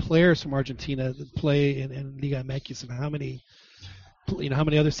how many players from Argentina play in LigaMX, and how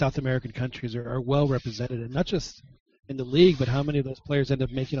many other South American countries are well represented, and not just in the league, but how many of those players end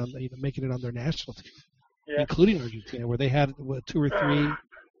up making it on their national team, including Argentina, where they had 2 or 3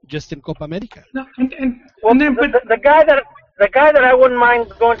 just in Copa America. No, the guy that I wouldn't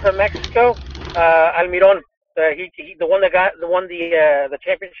mind going to Mexico, Almiron. He the one that won the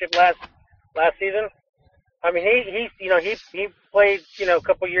championship last season. I mean, he played a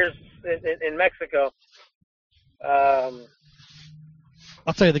couple years in Mexico. I'll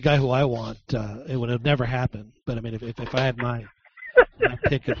tell you the guy who I want. It would have never happened, but I mean, if I had my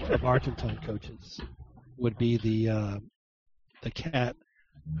pick of Argentine coaches, would be the cat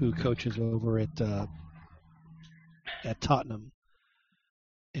who coaches over at Tottenham.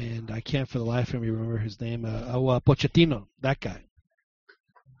 And I can't for the life of me remember his name. Pochettino, that guy.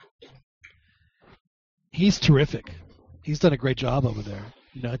 He's terrific. He's done a great job over there.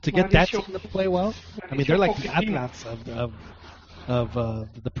 To get that team to play well. I mean, they're like the Atlas of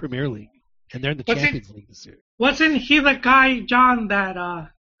the Premier League, and they're in the Champions League this year. Wasn't he the guy, John, that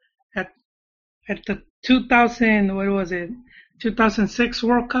at the 2006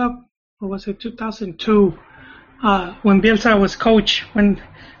 World Cup, or was it 2002? When Bielsa was coach, when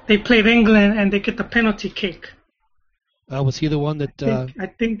they played England and they get the penalty kick. Was he the one that? I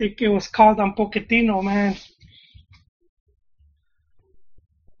think it was called on Pochettino, man.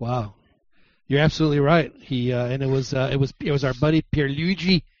 Wow, you're absolutely right. He and it was our buddy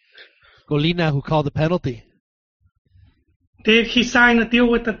Pierluigi Golina who called the penalty. Did he sign a deal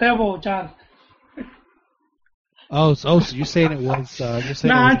with the devil, John? So you're saying it was? You're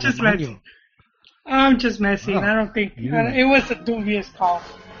saying no, it was I'm just messing. I'm just messing. I don't think it was a dubious call.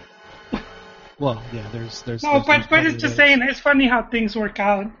 Well, yeah, there's. No, but it's just saying it's funny how things work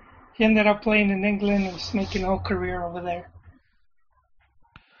out. He ended up playing in England and was making a whole career over there.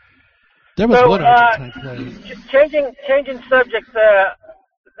 There was one Argentine player. Changing subjects.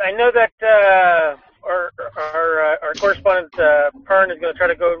 I know that our correspondent Pern is going to try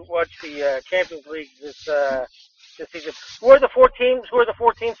to go watch the Champions League this season. Who are the four teams?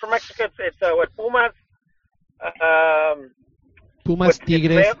 From Mexico? It's what, Pumas? Pumas,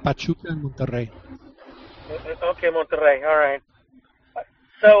 Tigres, Pachuca, and Monterrey. Okay, Monterrey. All right.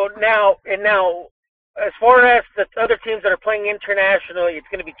 So now, as far as the other teams that are playing internationally, it's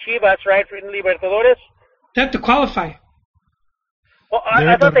going to be Chivas, right, in Libertadores? They have to qualify. Well,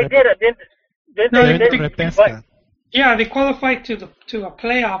 I thought they did. Didn't they? Yeah, they qualified to a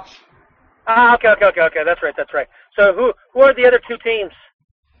playoff. Okay. That's right. So who are the other two teams?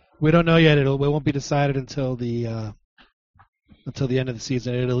 We don't know yet. It won't be decided until the end of the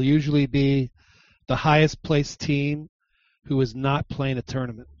season. It'll usually be the highest placed team who is not playing a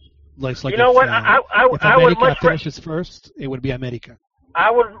tournament. Like you know what? If America finishes first, it would be America. I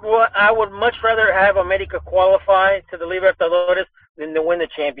would much rather have America qualify to the Libertadores than to win the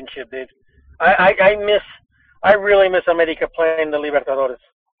championship, dude. I really miss America playing the Libertadores.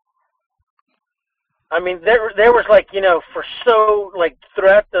 I mean, there was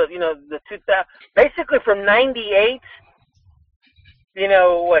throughout the 2000, basically from 98. They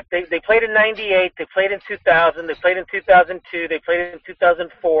played in 98, they played in 2000, they played in 2002, they played in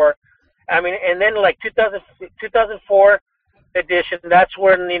 2004. I mean, and then 2004 edition, that's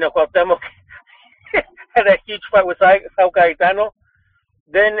when, Cuauhtémoc had a huge fight with Sao Cayetano.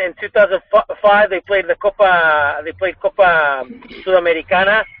 Then in 2005, they played Copa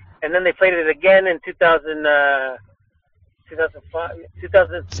Sudamericana, and then they played it again in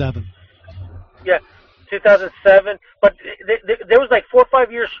 2007. Yeah. 2007, but there was 4 or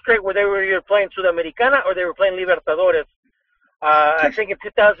 5 years straight where they were either playing Sudamericana or they were playing Libertadores. I think in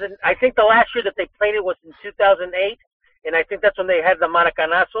 2000, I think the last year that they played it was in 2008, and I think that's when they had the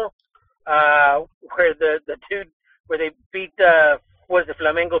Maracanazo, where where they beat was the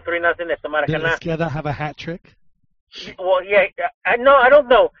Flamengo 3-0 at the Maracanã. Did Esqueda have a hat trick? Well, yeah, I don't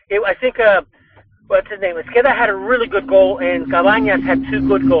know. I think what's his name? Esqueda had a really good goal, and Cabañas had 2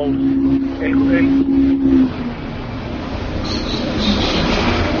 good goals.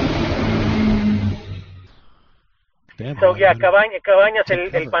 So yeah, Cabañas, el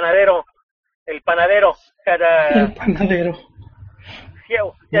panadero had El panadero.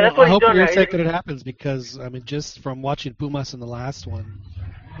 Yeah, that's what I he's hope doing. for your sake that it happens, because I mean, just from watching Pumas in the last one,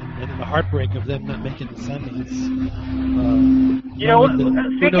 and the heartbreak of them not making the semis. Who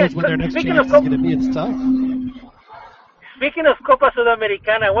knows when their next chance is going to be? It's tough. Speaking of Copa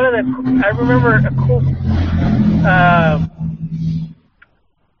Sudamericana, I remember a cool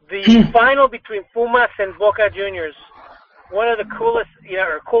the final between Pumas and Boca Juniors. One of the coolest,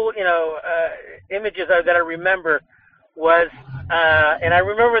 images that I remember was, and I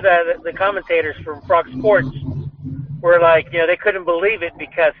remember that the commentators from Fox Sports were they couldn't believe it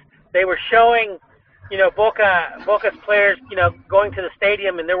because they were showing, Boca's players, going to the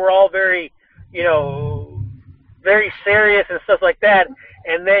stadium, and they were all very, very serious and stuff like that.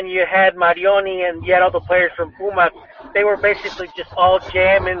 And then you had Marioni and you had all the players from Pumas. They were basically just all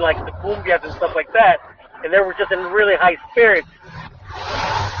jamming the cumbias and stuff like that. And they were just in really high spirits.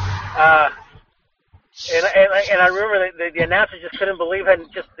 And I remember the announcers just couldn't believe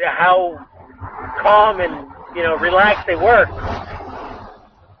just how calm and, relaxed they were.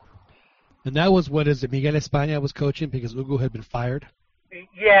 And that was, Miguel España was coaching because Hugo had been fired?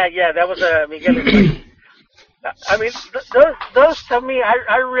 Yeah, that was Miguel España. I mean, those to me,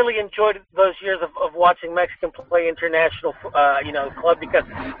 I really enjoyed those years of watching Mexican play international, club, because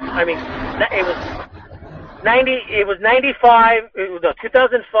I mean, it was 95.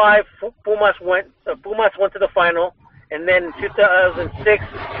 2005. Pumas went to the final, and then 2006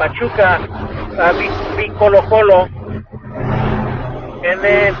 Pachuca beat Colo Colo, and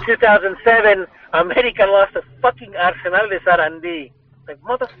then 2007 America lost to fucking Arsenal de Sarandí.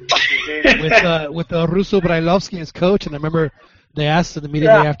 Like, motherfucker, dude. with Russo Brailovsky as coach, and I remember they asked him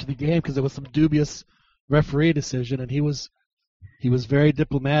immediately after the game because there was some dubious referee decision, and he was very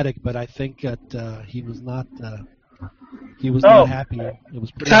diplomatic, but I think that he was not not happy. It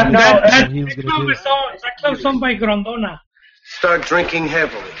was pretty that he was going to do. That club's owned by Grondona. Start drinking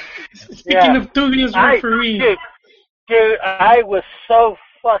heavily. Speaking of dubious referees. Dude, I was so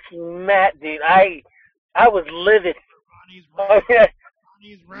fucking mad, dude. I was livid.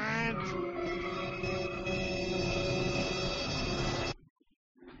 Ronnie's rant.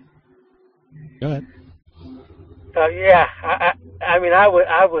 Go ahead. So yeah, I mean, I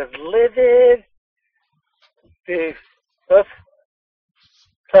was livid, dude.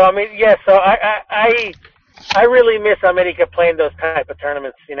 So I mean, yeah. So I really miss America playing those type of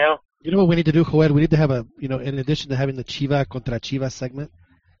tournaments. You know. You know what we need to do, Joel? We need to have in addition to having the Chiva contra Chiva segment,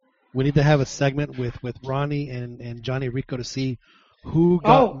 we need to have a segment with Ronnie and Johnny Rico to see who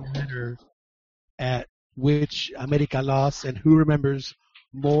got better at which America lost and who remembers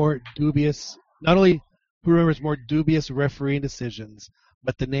more dubious, not only who remembers more dubious refereeing decisions,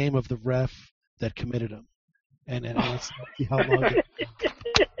 but the name of the ref that committed them. And let's see how long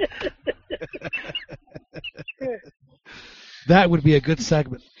that would be a good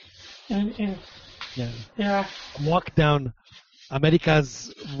segment. Yeah. Walk down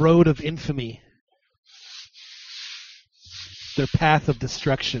America's road of infamy. Their path of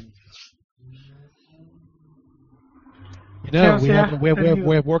destruction. You know, we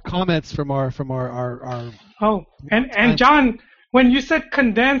have more comments from our Oh, and John, when you said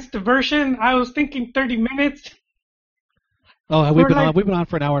condensed version, I was thinking 30 minutes. Oh, we've been on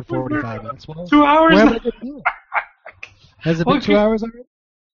for an hour and 45 minutes. Well, 2 hours. Has it been 2 hours already?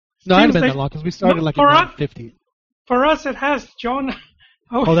 No, it hasn't been that long because we started at 9:50. For us, it has, John.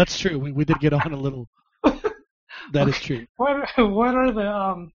 Oh, that's true. We did get on a little. That is true. What are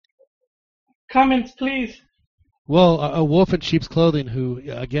the comments, please? Well, a wolf in sheep's clothing, who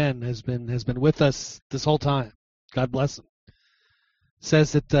again has been with us this whole time. God bless him.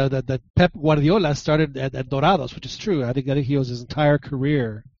 Says that Pep Guardiola started at Dorados, which is true. I think he owes his entire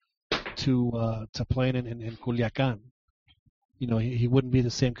career to playing in Culiacan. You know, he wouldn't be the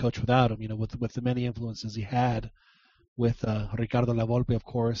same coach without him. You know, with the many influences he had with Ricardo Lavolpe, of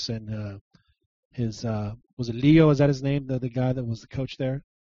course, and his was it Leo? Is that his name? The guy that was the coach there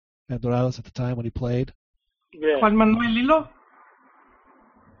at Dorados at the time when he played. Yeah. Juan Manuel Lilo.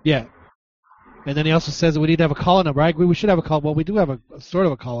 Yeah. And then he also says that we need to have a call-in number. I agree. We should have a call. Well, we do have a sort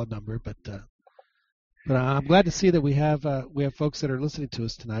of a call-in number, but I'm glad to see that we have folks that are listening to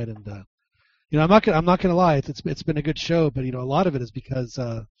us tonight. And you know, I'm not gonna lie. It's been a good show, but you know, a lot of it is because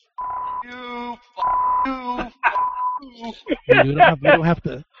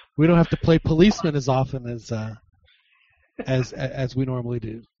we don't have to play policeman as often as we normally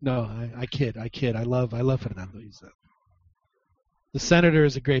do. No, I kid. I love Fernando. The senator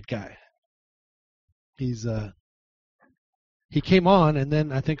is a great guy. He came on, and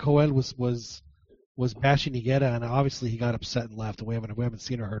then I think Joel was bashing Higuera, and obviously he got upset and left. And we haven't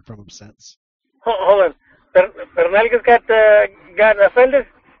seen or heard from him since. Hold on, Bernalguez got offended.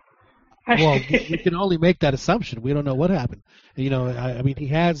 Well, we can only make that assumption. We don't know what happened. You know, I mean, he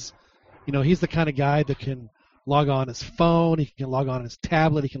has, you know, he's the kind of guy that can log on his phone, he can log on his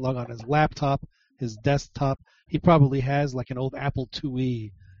tablet, he can log on his laptop, his desktop. He probably has like an old Apple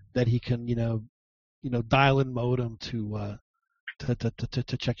IIe that he can, you know, dial in modem to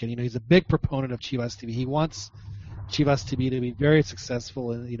check in. You know, he's a big proponent of ChivasTV. He wants ChivasTV to be very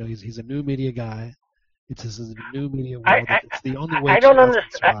successful, and you know, he's a new media guy. It's a new media world. It's the only way. I don't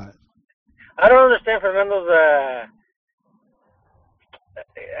understand. I don't understand Fernando's.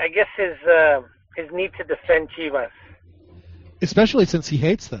 I guess his need to defend Chivas, especially since he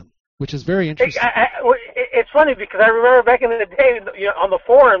hates them, which is very interesting. It's funny because I remember back in the day, you know, on the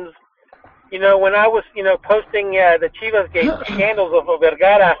forums, you know, when I was, you know, posting the Chivas Gate scandals of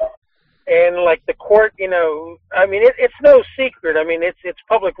Vergara, and like the court, you know, I mean, it's no secret. I mean, it's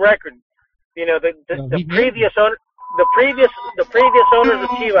public record. You know, the previous owners of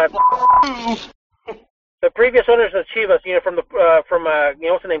Chivas. The previous owners of Chivas, you know, from you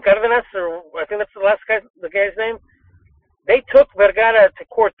know, what's the name, Cárdenas, or I think that's the guy's name. They took Vergara to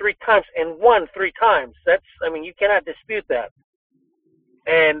court 3 times and won 3 times. I mean, you cannot dispute that.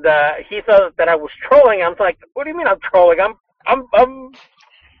 And he thought that I was trolling. I'm like, what do you mean I'm trolling? I'm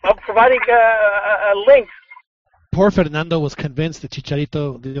providing a link. Poor Fernando was convinced that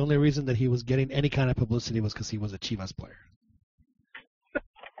Chicharito, the only reason that he was getting any kind of publicity was because he was a Chivas player.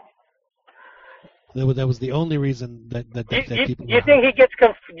 That was the only reason that people. You think he gets?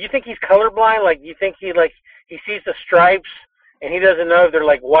 You think he's colorblind? Like, you think he sees the stripes and he doesn't know if they're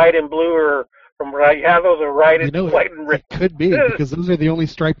like white and blue or from Rayados or white and red. It could be because those are the only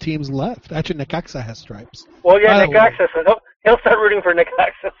striped teams left. Actually, Necaxa has stripes. Well, yeah, Necaxa. So he'll start rooting for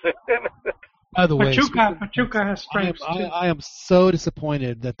Necaxa soon. By the way, Pachuca has stripes too. I am so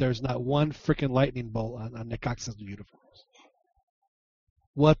disappointed that there's not one freaking lightning bolt on Necaxa's uniforms.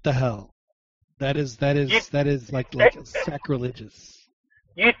 What the hell? That is like sacrilegious.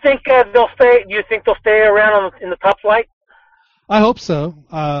 You think they'll stay? You think they'll stay around in the top flight? I hope so.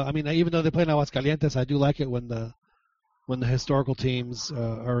 I mean, even though they play in Aguascalientes, I do like it when the historical teams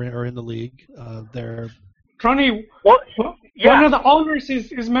are in the league. They're Rony, one of the owners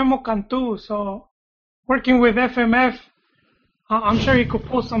is Memo Cantu, so working with FMF, I'm sure he could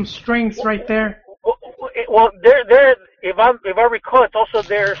pull some strings right there. Well, they're if I recall, it's also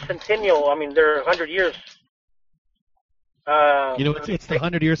their centennial. I mean, they're 100 years. It's the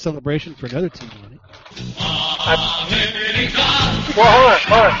 100-year celebration for another team, Rony. Well,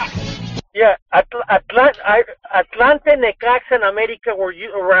 hold on. Yeah, Atlante, Necaxa, and America were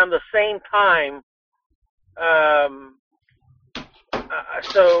around the same time. And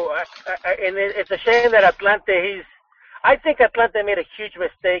it's a shame that Atlante. I think Atlante made a huge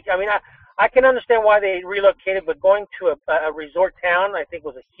mistake. I mean, I can understand why they relocated, but going to a resort town, I think,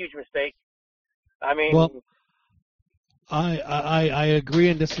 was a huge mistake. I mean, well, I agree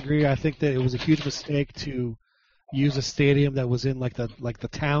and disagree. I think that it was a huge mistake to use a stadium that was in like the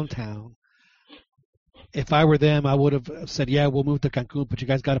town. If I were them, I would have said, yeah, we'll move to Cancun, but you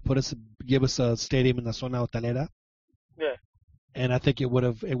guys got to give us a stadium in the zona hotelera. Yeah. And I think it would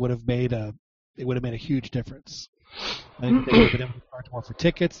have made a huge difference. I think they would have been able to charge more for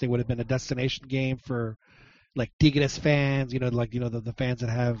tickets. They would have been a destination game for like Tigres fans, the fans that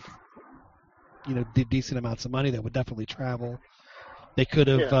have decent amounts of money that would definitely travel. They could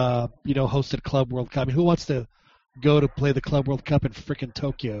have hosted Club World Cup. I mean, who wants to go to play the Club World Cup in frickin'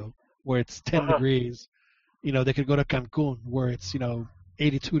 Tokyo where it's 10 degrees? They could go to Cancun where it's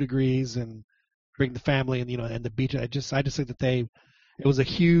 82 degrees and bring the family and the beach. I just think that it was a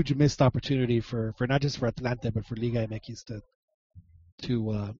huge missed opportunity for not just for Atlante but for LigaMX to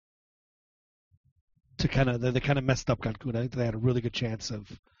kind of messed up Cancun. I think they had a really good chance of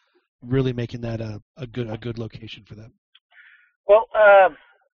really making that a good location for them. Well,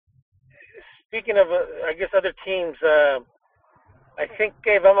 speaking of I guess other teams, I think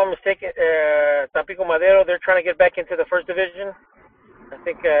if I'm not mistaken, Tampico Madero, they're trying to get back into the first division. I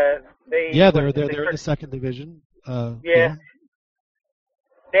think they're in the second division. Yeah.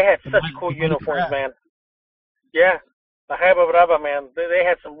 They had such cool uniforms, man. Yeah, the Jaiba Brava, man. They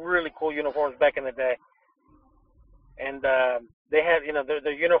had some really cool uniforms back in the day, and they had,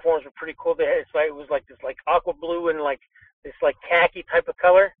 their uniforms were pretty cool. It was like this aqua blue and like this khaki type of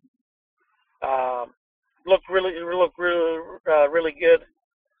color. Looked really good.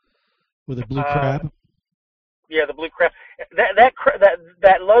 With a blue crab. Yeah, the blue crab.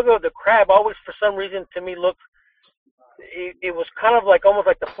 That logo, the crab, always for some reason to me looked. It was kind of like almost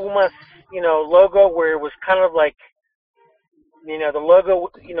like the Pumas, logo, where it was kind of like, the logo,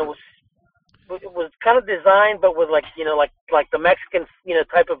 was kind of designed, but with like the Mexican,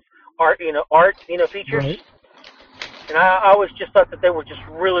 type of art, features. Right. And I always just thought that they were just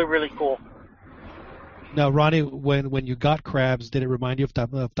really, really cool. Now, Rony, when you got crabs, did it remind you of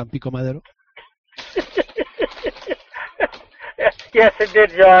Tampico Madero? Yes, it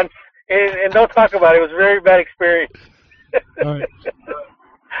did, John. And don't talk about it. It was a very bad experience. All right.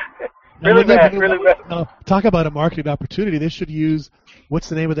 really bad. Talk about a marketing opportunity. They should use, what's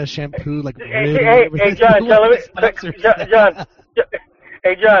the name of that shampoo? Like, hey, John,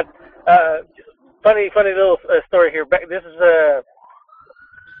 hey, John. Funny little story here. This is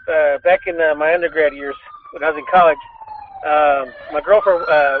back in my undergrad years when I was in college. My girlfriend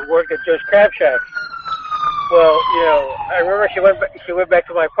worked at Joe's Crab Shack. Well, I remember she went back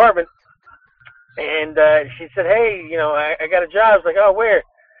to my apartment. And she said, hey, I got a job. I was like, oh, where?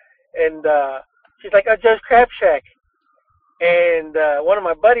 And she's like, oh, Joe's Crab Shack. And one of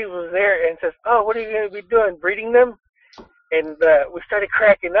my buddies was there and says, oh, what are you going to be doing, breeding them? And we started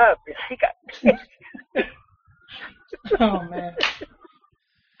cracking up. And she got... Oh, man.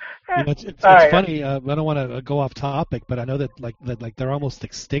 It's funny. I don't want to go off topic, but I know that like they're almost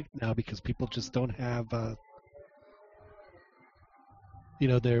extinct now because people just don't have...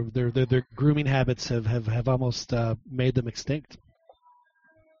 their grooming habits have almost made them extinct,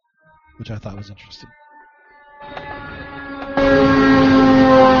 which I thought was interesting. All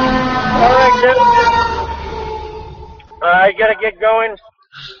right, gentlemen. I gotta get going.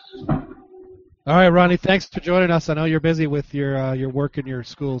 All right, Rony, thanks for joining us. I know you're busy with your work and your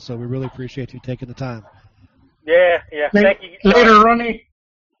school, so we really appreciate you taking the time. Yeah. Thank you. Later, Rony.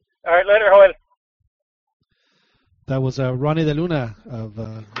 All right, later, Joel. That was Rony de Luna of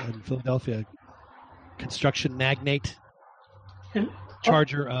in Philadelphia, construction magnate,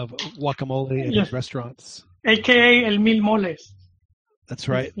 charger of guacamole in his restaurants. A.K.A. El Mil Moles. That's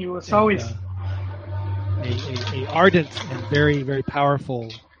right. He was always... A ardent and very, very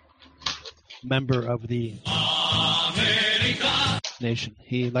powerful member of the nation.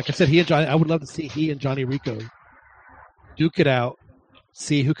 Like I said, I would love to see he and Johnny Rico duke it out,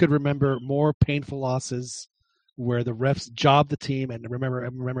 see who could remember more painful losses where the refs jobbed the team and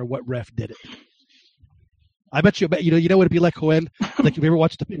remember what ref did it. I bet you know what it'd be like, Joel? Like, have you ever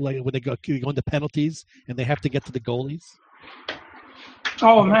watched when they go into penalties and they have to get to the goalies?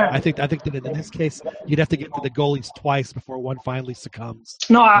 Oh man! I think that in this case you'd have to get to the goalies twice before one finally succumbs.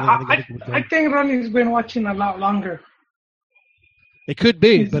 No, I think Ronnie's been watching a lot longer. It could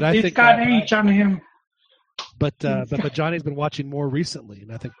be, but I think he's got age on him. But Johnny's been watching more recently,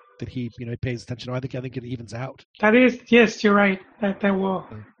 and I think that he pays attention. I think it evens out. That is, yes, you're right. That will.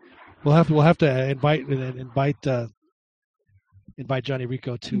 We'll have to invite Johnny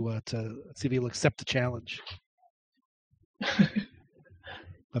Rico to see if he'll accept the challenge.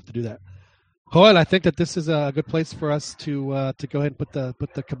 We'll have to do that. Joel, I think that this is a good place for us to go ahead and put the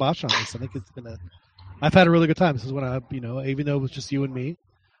kibosh on this. I think it's been I've had a really good time. This is when even though it was just you and me,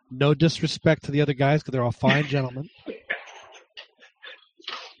 no disrespect to the other guys because they're all fine gentlemen.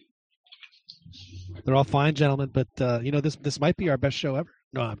 They're all fine gentlemen, but this might be our best show ever.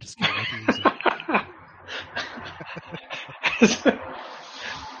 No, I'm just kidding.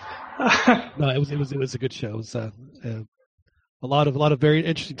 No, it was a good show. It was a lot of very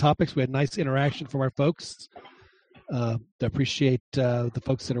interesting topics. We had nice interaction from our folks. I appreciate the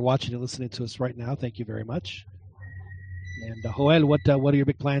folks that are watching and listening to us right now. Thank you very much. And Joel, what are your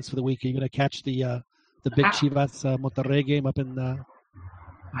big plans for the week? Are you going to catch the big Chivas Monterrey game up in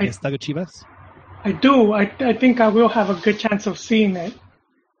Estadio Chivas? I do. I think I will have a good chance of seeing it.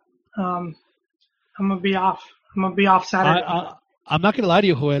 I'm gonna be off. I'm gonna be off Saturday. I'm not gonna lie to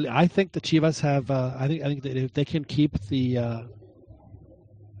you, Joel. I think the Chivas have. I think that if they can keep the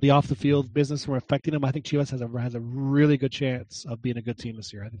off the field business from affecting them, I think Chivas has a really good chance of being a good team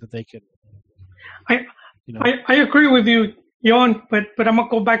this year. I think that they can. I agree with you, Yon, but I'm gonna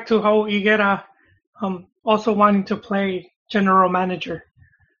go back to how Higuera also wanting to play general manager.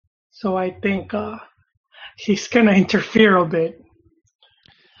 So I think he's gonna interfere a bit.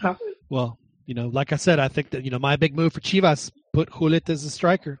 Well, like I said, I think that my big move for Chivas, put Hulit as a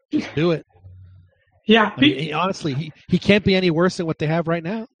striker. Just do it. Yeah. Honestly, he can't be any worse than what they have right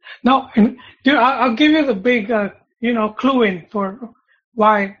now. No, and dude, I'll give you the big clue in for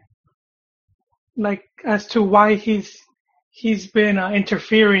why, as to why he's been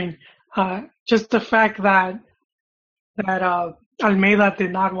interfering. Just the fact that Almeida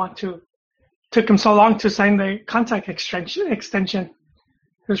did not want to. Took him so long to sign the contract extension.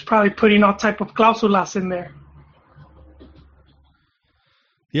 He was probably putting all type of clausulas in there.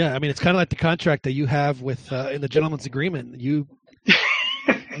 Yeah, I mean, it's kind of like the contract that you have with in the gentleman's agreement. You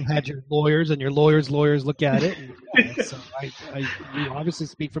had your lawyers, and your lawyers' look at it. And, so you obviously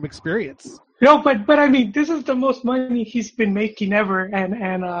speak from experience. No, but I mean, this is the most money he's been making ever,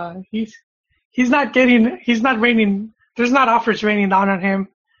 and he's not raining. There's not offers raining down on him,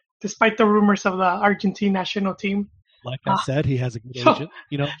 despite the rumors of the Argentine national team. Like I said, he has a good agent.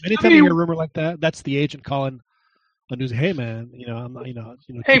 Anytime you hear a rumor like that, that's the agent calling a news. Hey, man,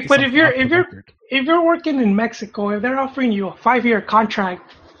 Hey, but if you're working in Mexico, if they're offering you a 5-year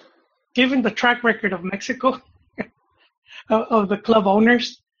contract, given the track record of Mexico, of the club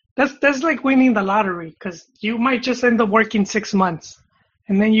owners, that's like winning the lottery because you might just end up working 6 months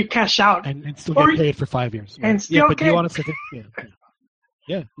and then you cash out and still get paid for 5 years. Right? And still but you honestly think,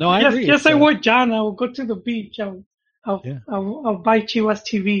 yeah. No, I agree. Yes, I would, John. I will go to the beach. I'll buy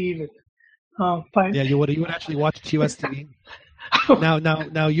ChivasTV even. But yeah, you would actually watch ChivasTV.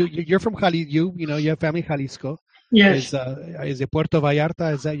 now you're from Jalisco. You have family in Jalisco. Yes. Is it Puerto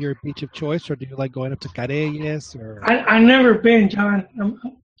Vallarta? Is that your beach of choice, or do you like going up to Careyes? Or I've never been, John.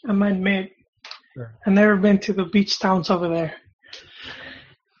 I might admit, sure. I've never been to the beach towns over there.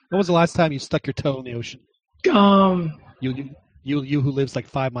 When was the last time you stuck your toe in the ocean? You who lives like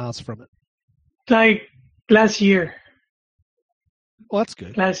 5 miles from it. Like last year. Well, that's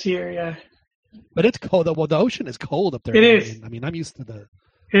good. Last year, yeah. But it's cold. Well, the ocean is cold up there. It is. I mean, I'm used to the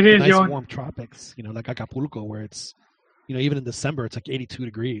nice warm tropics. Like Acapulco, where it's, even in December, it's like 82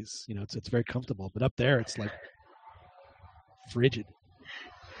 degrees. It's very comfortable. But up there, it's like frigid.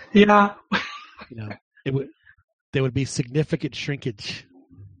 Yeah. There would be significant shrinkage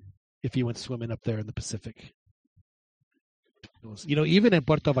if you went swimming up there in the Pacific. Even in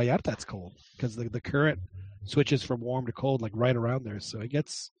Puerto Vallarta, it's cold because the current switches from warm to cold, like right around there. So it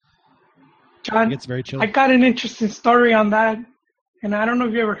gets very chilly. I got an interesting story on that, and I don't know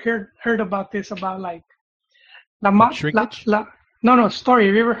if you ever heard about this, about like shrinkage? Story.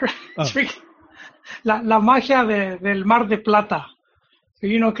 Have you ever heard? La magia del Mar de Plata. So,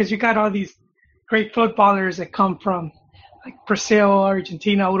 because you got all these great footballers that come from like Brazil,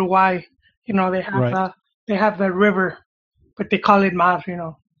 Argentina, Uruguay. They have the river, but they call it mar.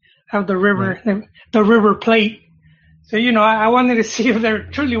 Have the river, the River Plate. So I wanted to see if there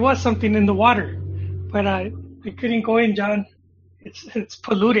truly was something in the water, but I couldn't go in, John. It's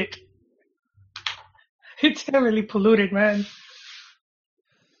polluted. It's heavily polluted, man.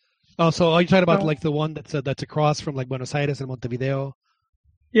 Oh, so are you talking about like the one that's across from like Buenos Aires and Montevideo?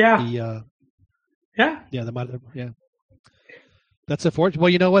 Yeah. Yeah. That's unfortunate. Well,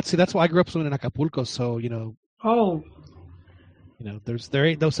 you know what? See, that's why I grew up in Acapulco. So Oh. There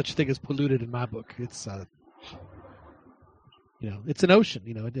ain't no such thing as polluted in my book. It's it's an ocean.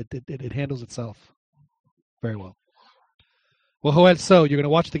 It handles itself very well. Well, Joel, so you're going to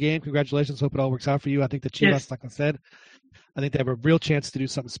watch the game. Congratulations. Hope it all works out for you. I think the Chivas, like I said, I think they have a real chance to do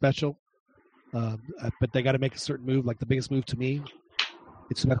something special. But they got to make a certain move. Like the biggest move to me,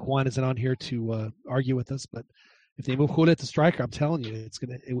 it's that Juan isn't on here to argue with us. But if they move Juliet to striker, I'm telling you,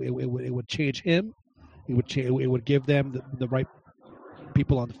 it would change him. It would give them the right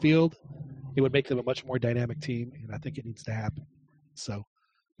people on the field. It would make them a much more dynamic team, and I think it needs to happen. So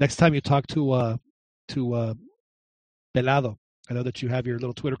next time you talk to Pelado, I know that you have your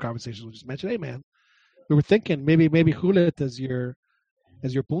little Twitter conversations. We'll just mention, hey man, we were thinking maybe Juliet as your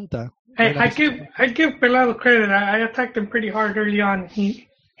punta. Hey, I give Pelado credit. I attacked him pretty hard early on. He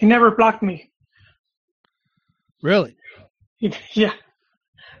never blocked me. Really? Yeah.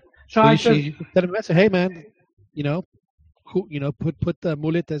 So I send him a message. Hey man, put the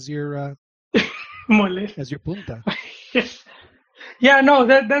mullet as your mullet as your punta. Yes. Yeah, no,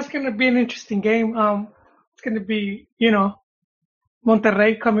 that's gonna be an interesting game. It's gonna be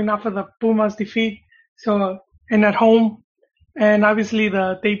Monterrey coming off of the Pumas defeat, and at home, and obviously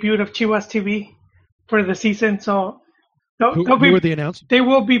the debut of ChivasTV for the season. So who were the announcers? There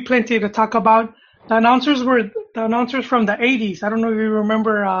will be plenty to talk about. The announcers were the announcers from the 80s. I don't know if you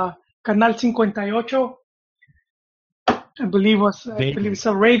remember Canal 58. I believe it's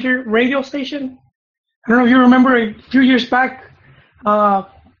a radio station. I don't know if you remember a few years back.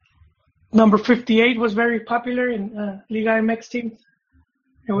 Number 58 was very popular in LigaMX teams.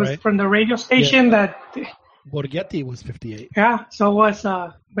 It was from the radio station that Borghetti was 58. Yeah, so was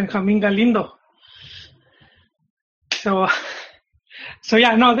Benjamin Galindo. So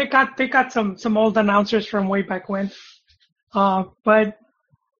yeah, no, they got some old announcers from way back when. But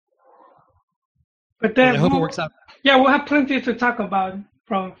then I hope it works out. Yeah, we'll have plenty to talk about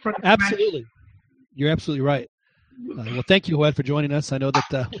from absolutely. You're absolutely right. Well, thank you, Joel, for joining us. I know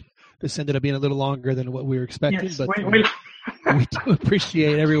that this ended up being a little longer than what we were expecting, but we do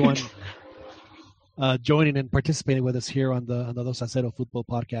appreciate everyone joining and participating with us here on the Zero Futbol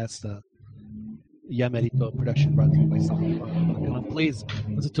Podcast. Yamerito production brought to you by someone. Please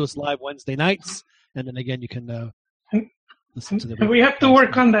listen to us live Wednesday nights, and then again you can listen to the. And we have to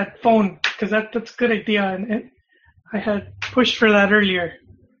work on that phone because that's a good idea, and I had pushed for that earlier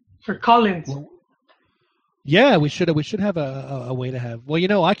for Collins. Well, yeah, we should have a way to have.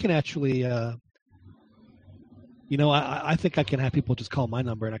 Well, I can actually. I think I can have people just call my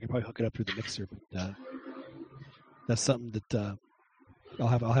number, and I can probably hook it up through the mixer. But that's something that I'll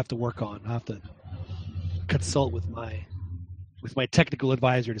have to work on. I'll have to consult with my technical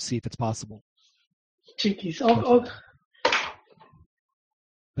advisor to see if it's possible. Cheekies.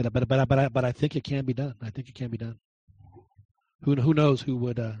 But I think it can be done. I think it can be done. Who knows who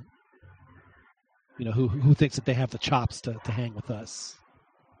would who thinks that they have the chops to hang with us.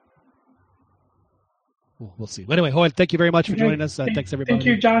 We'll see. But anyway, Joel, thank you very much for joining us. Thanks everybody. Thank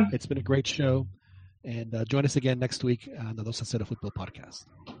you, John. It's been a great show, and join us again next week on the Zero Futbol Podcast.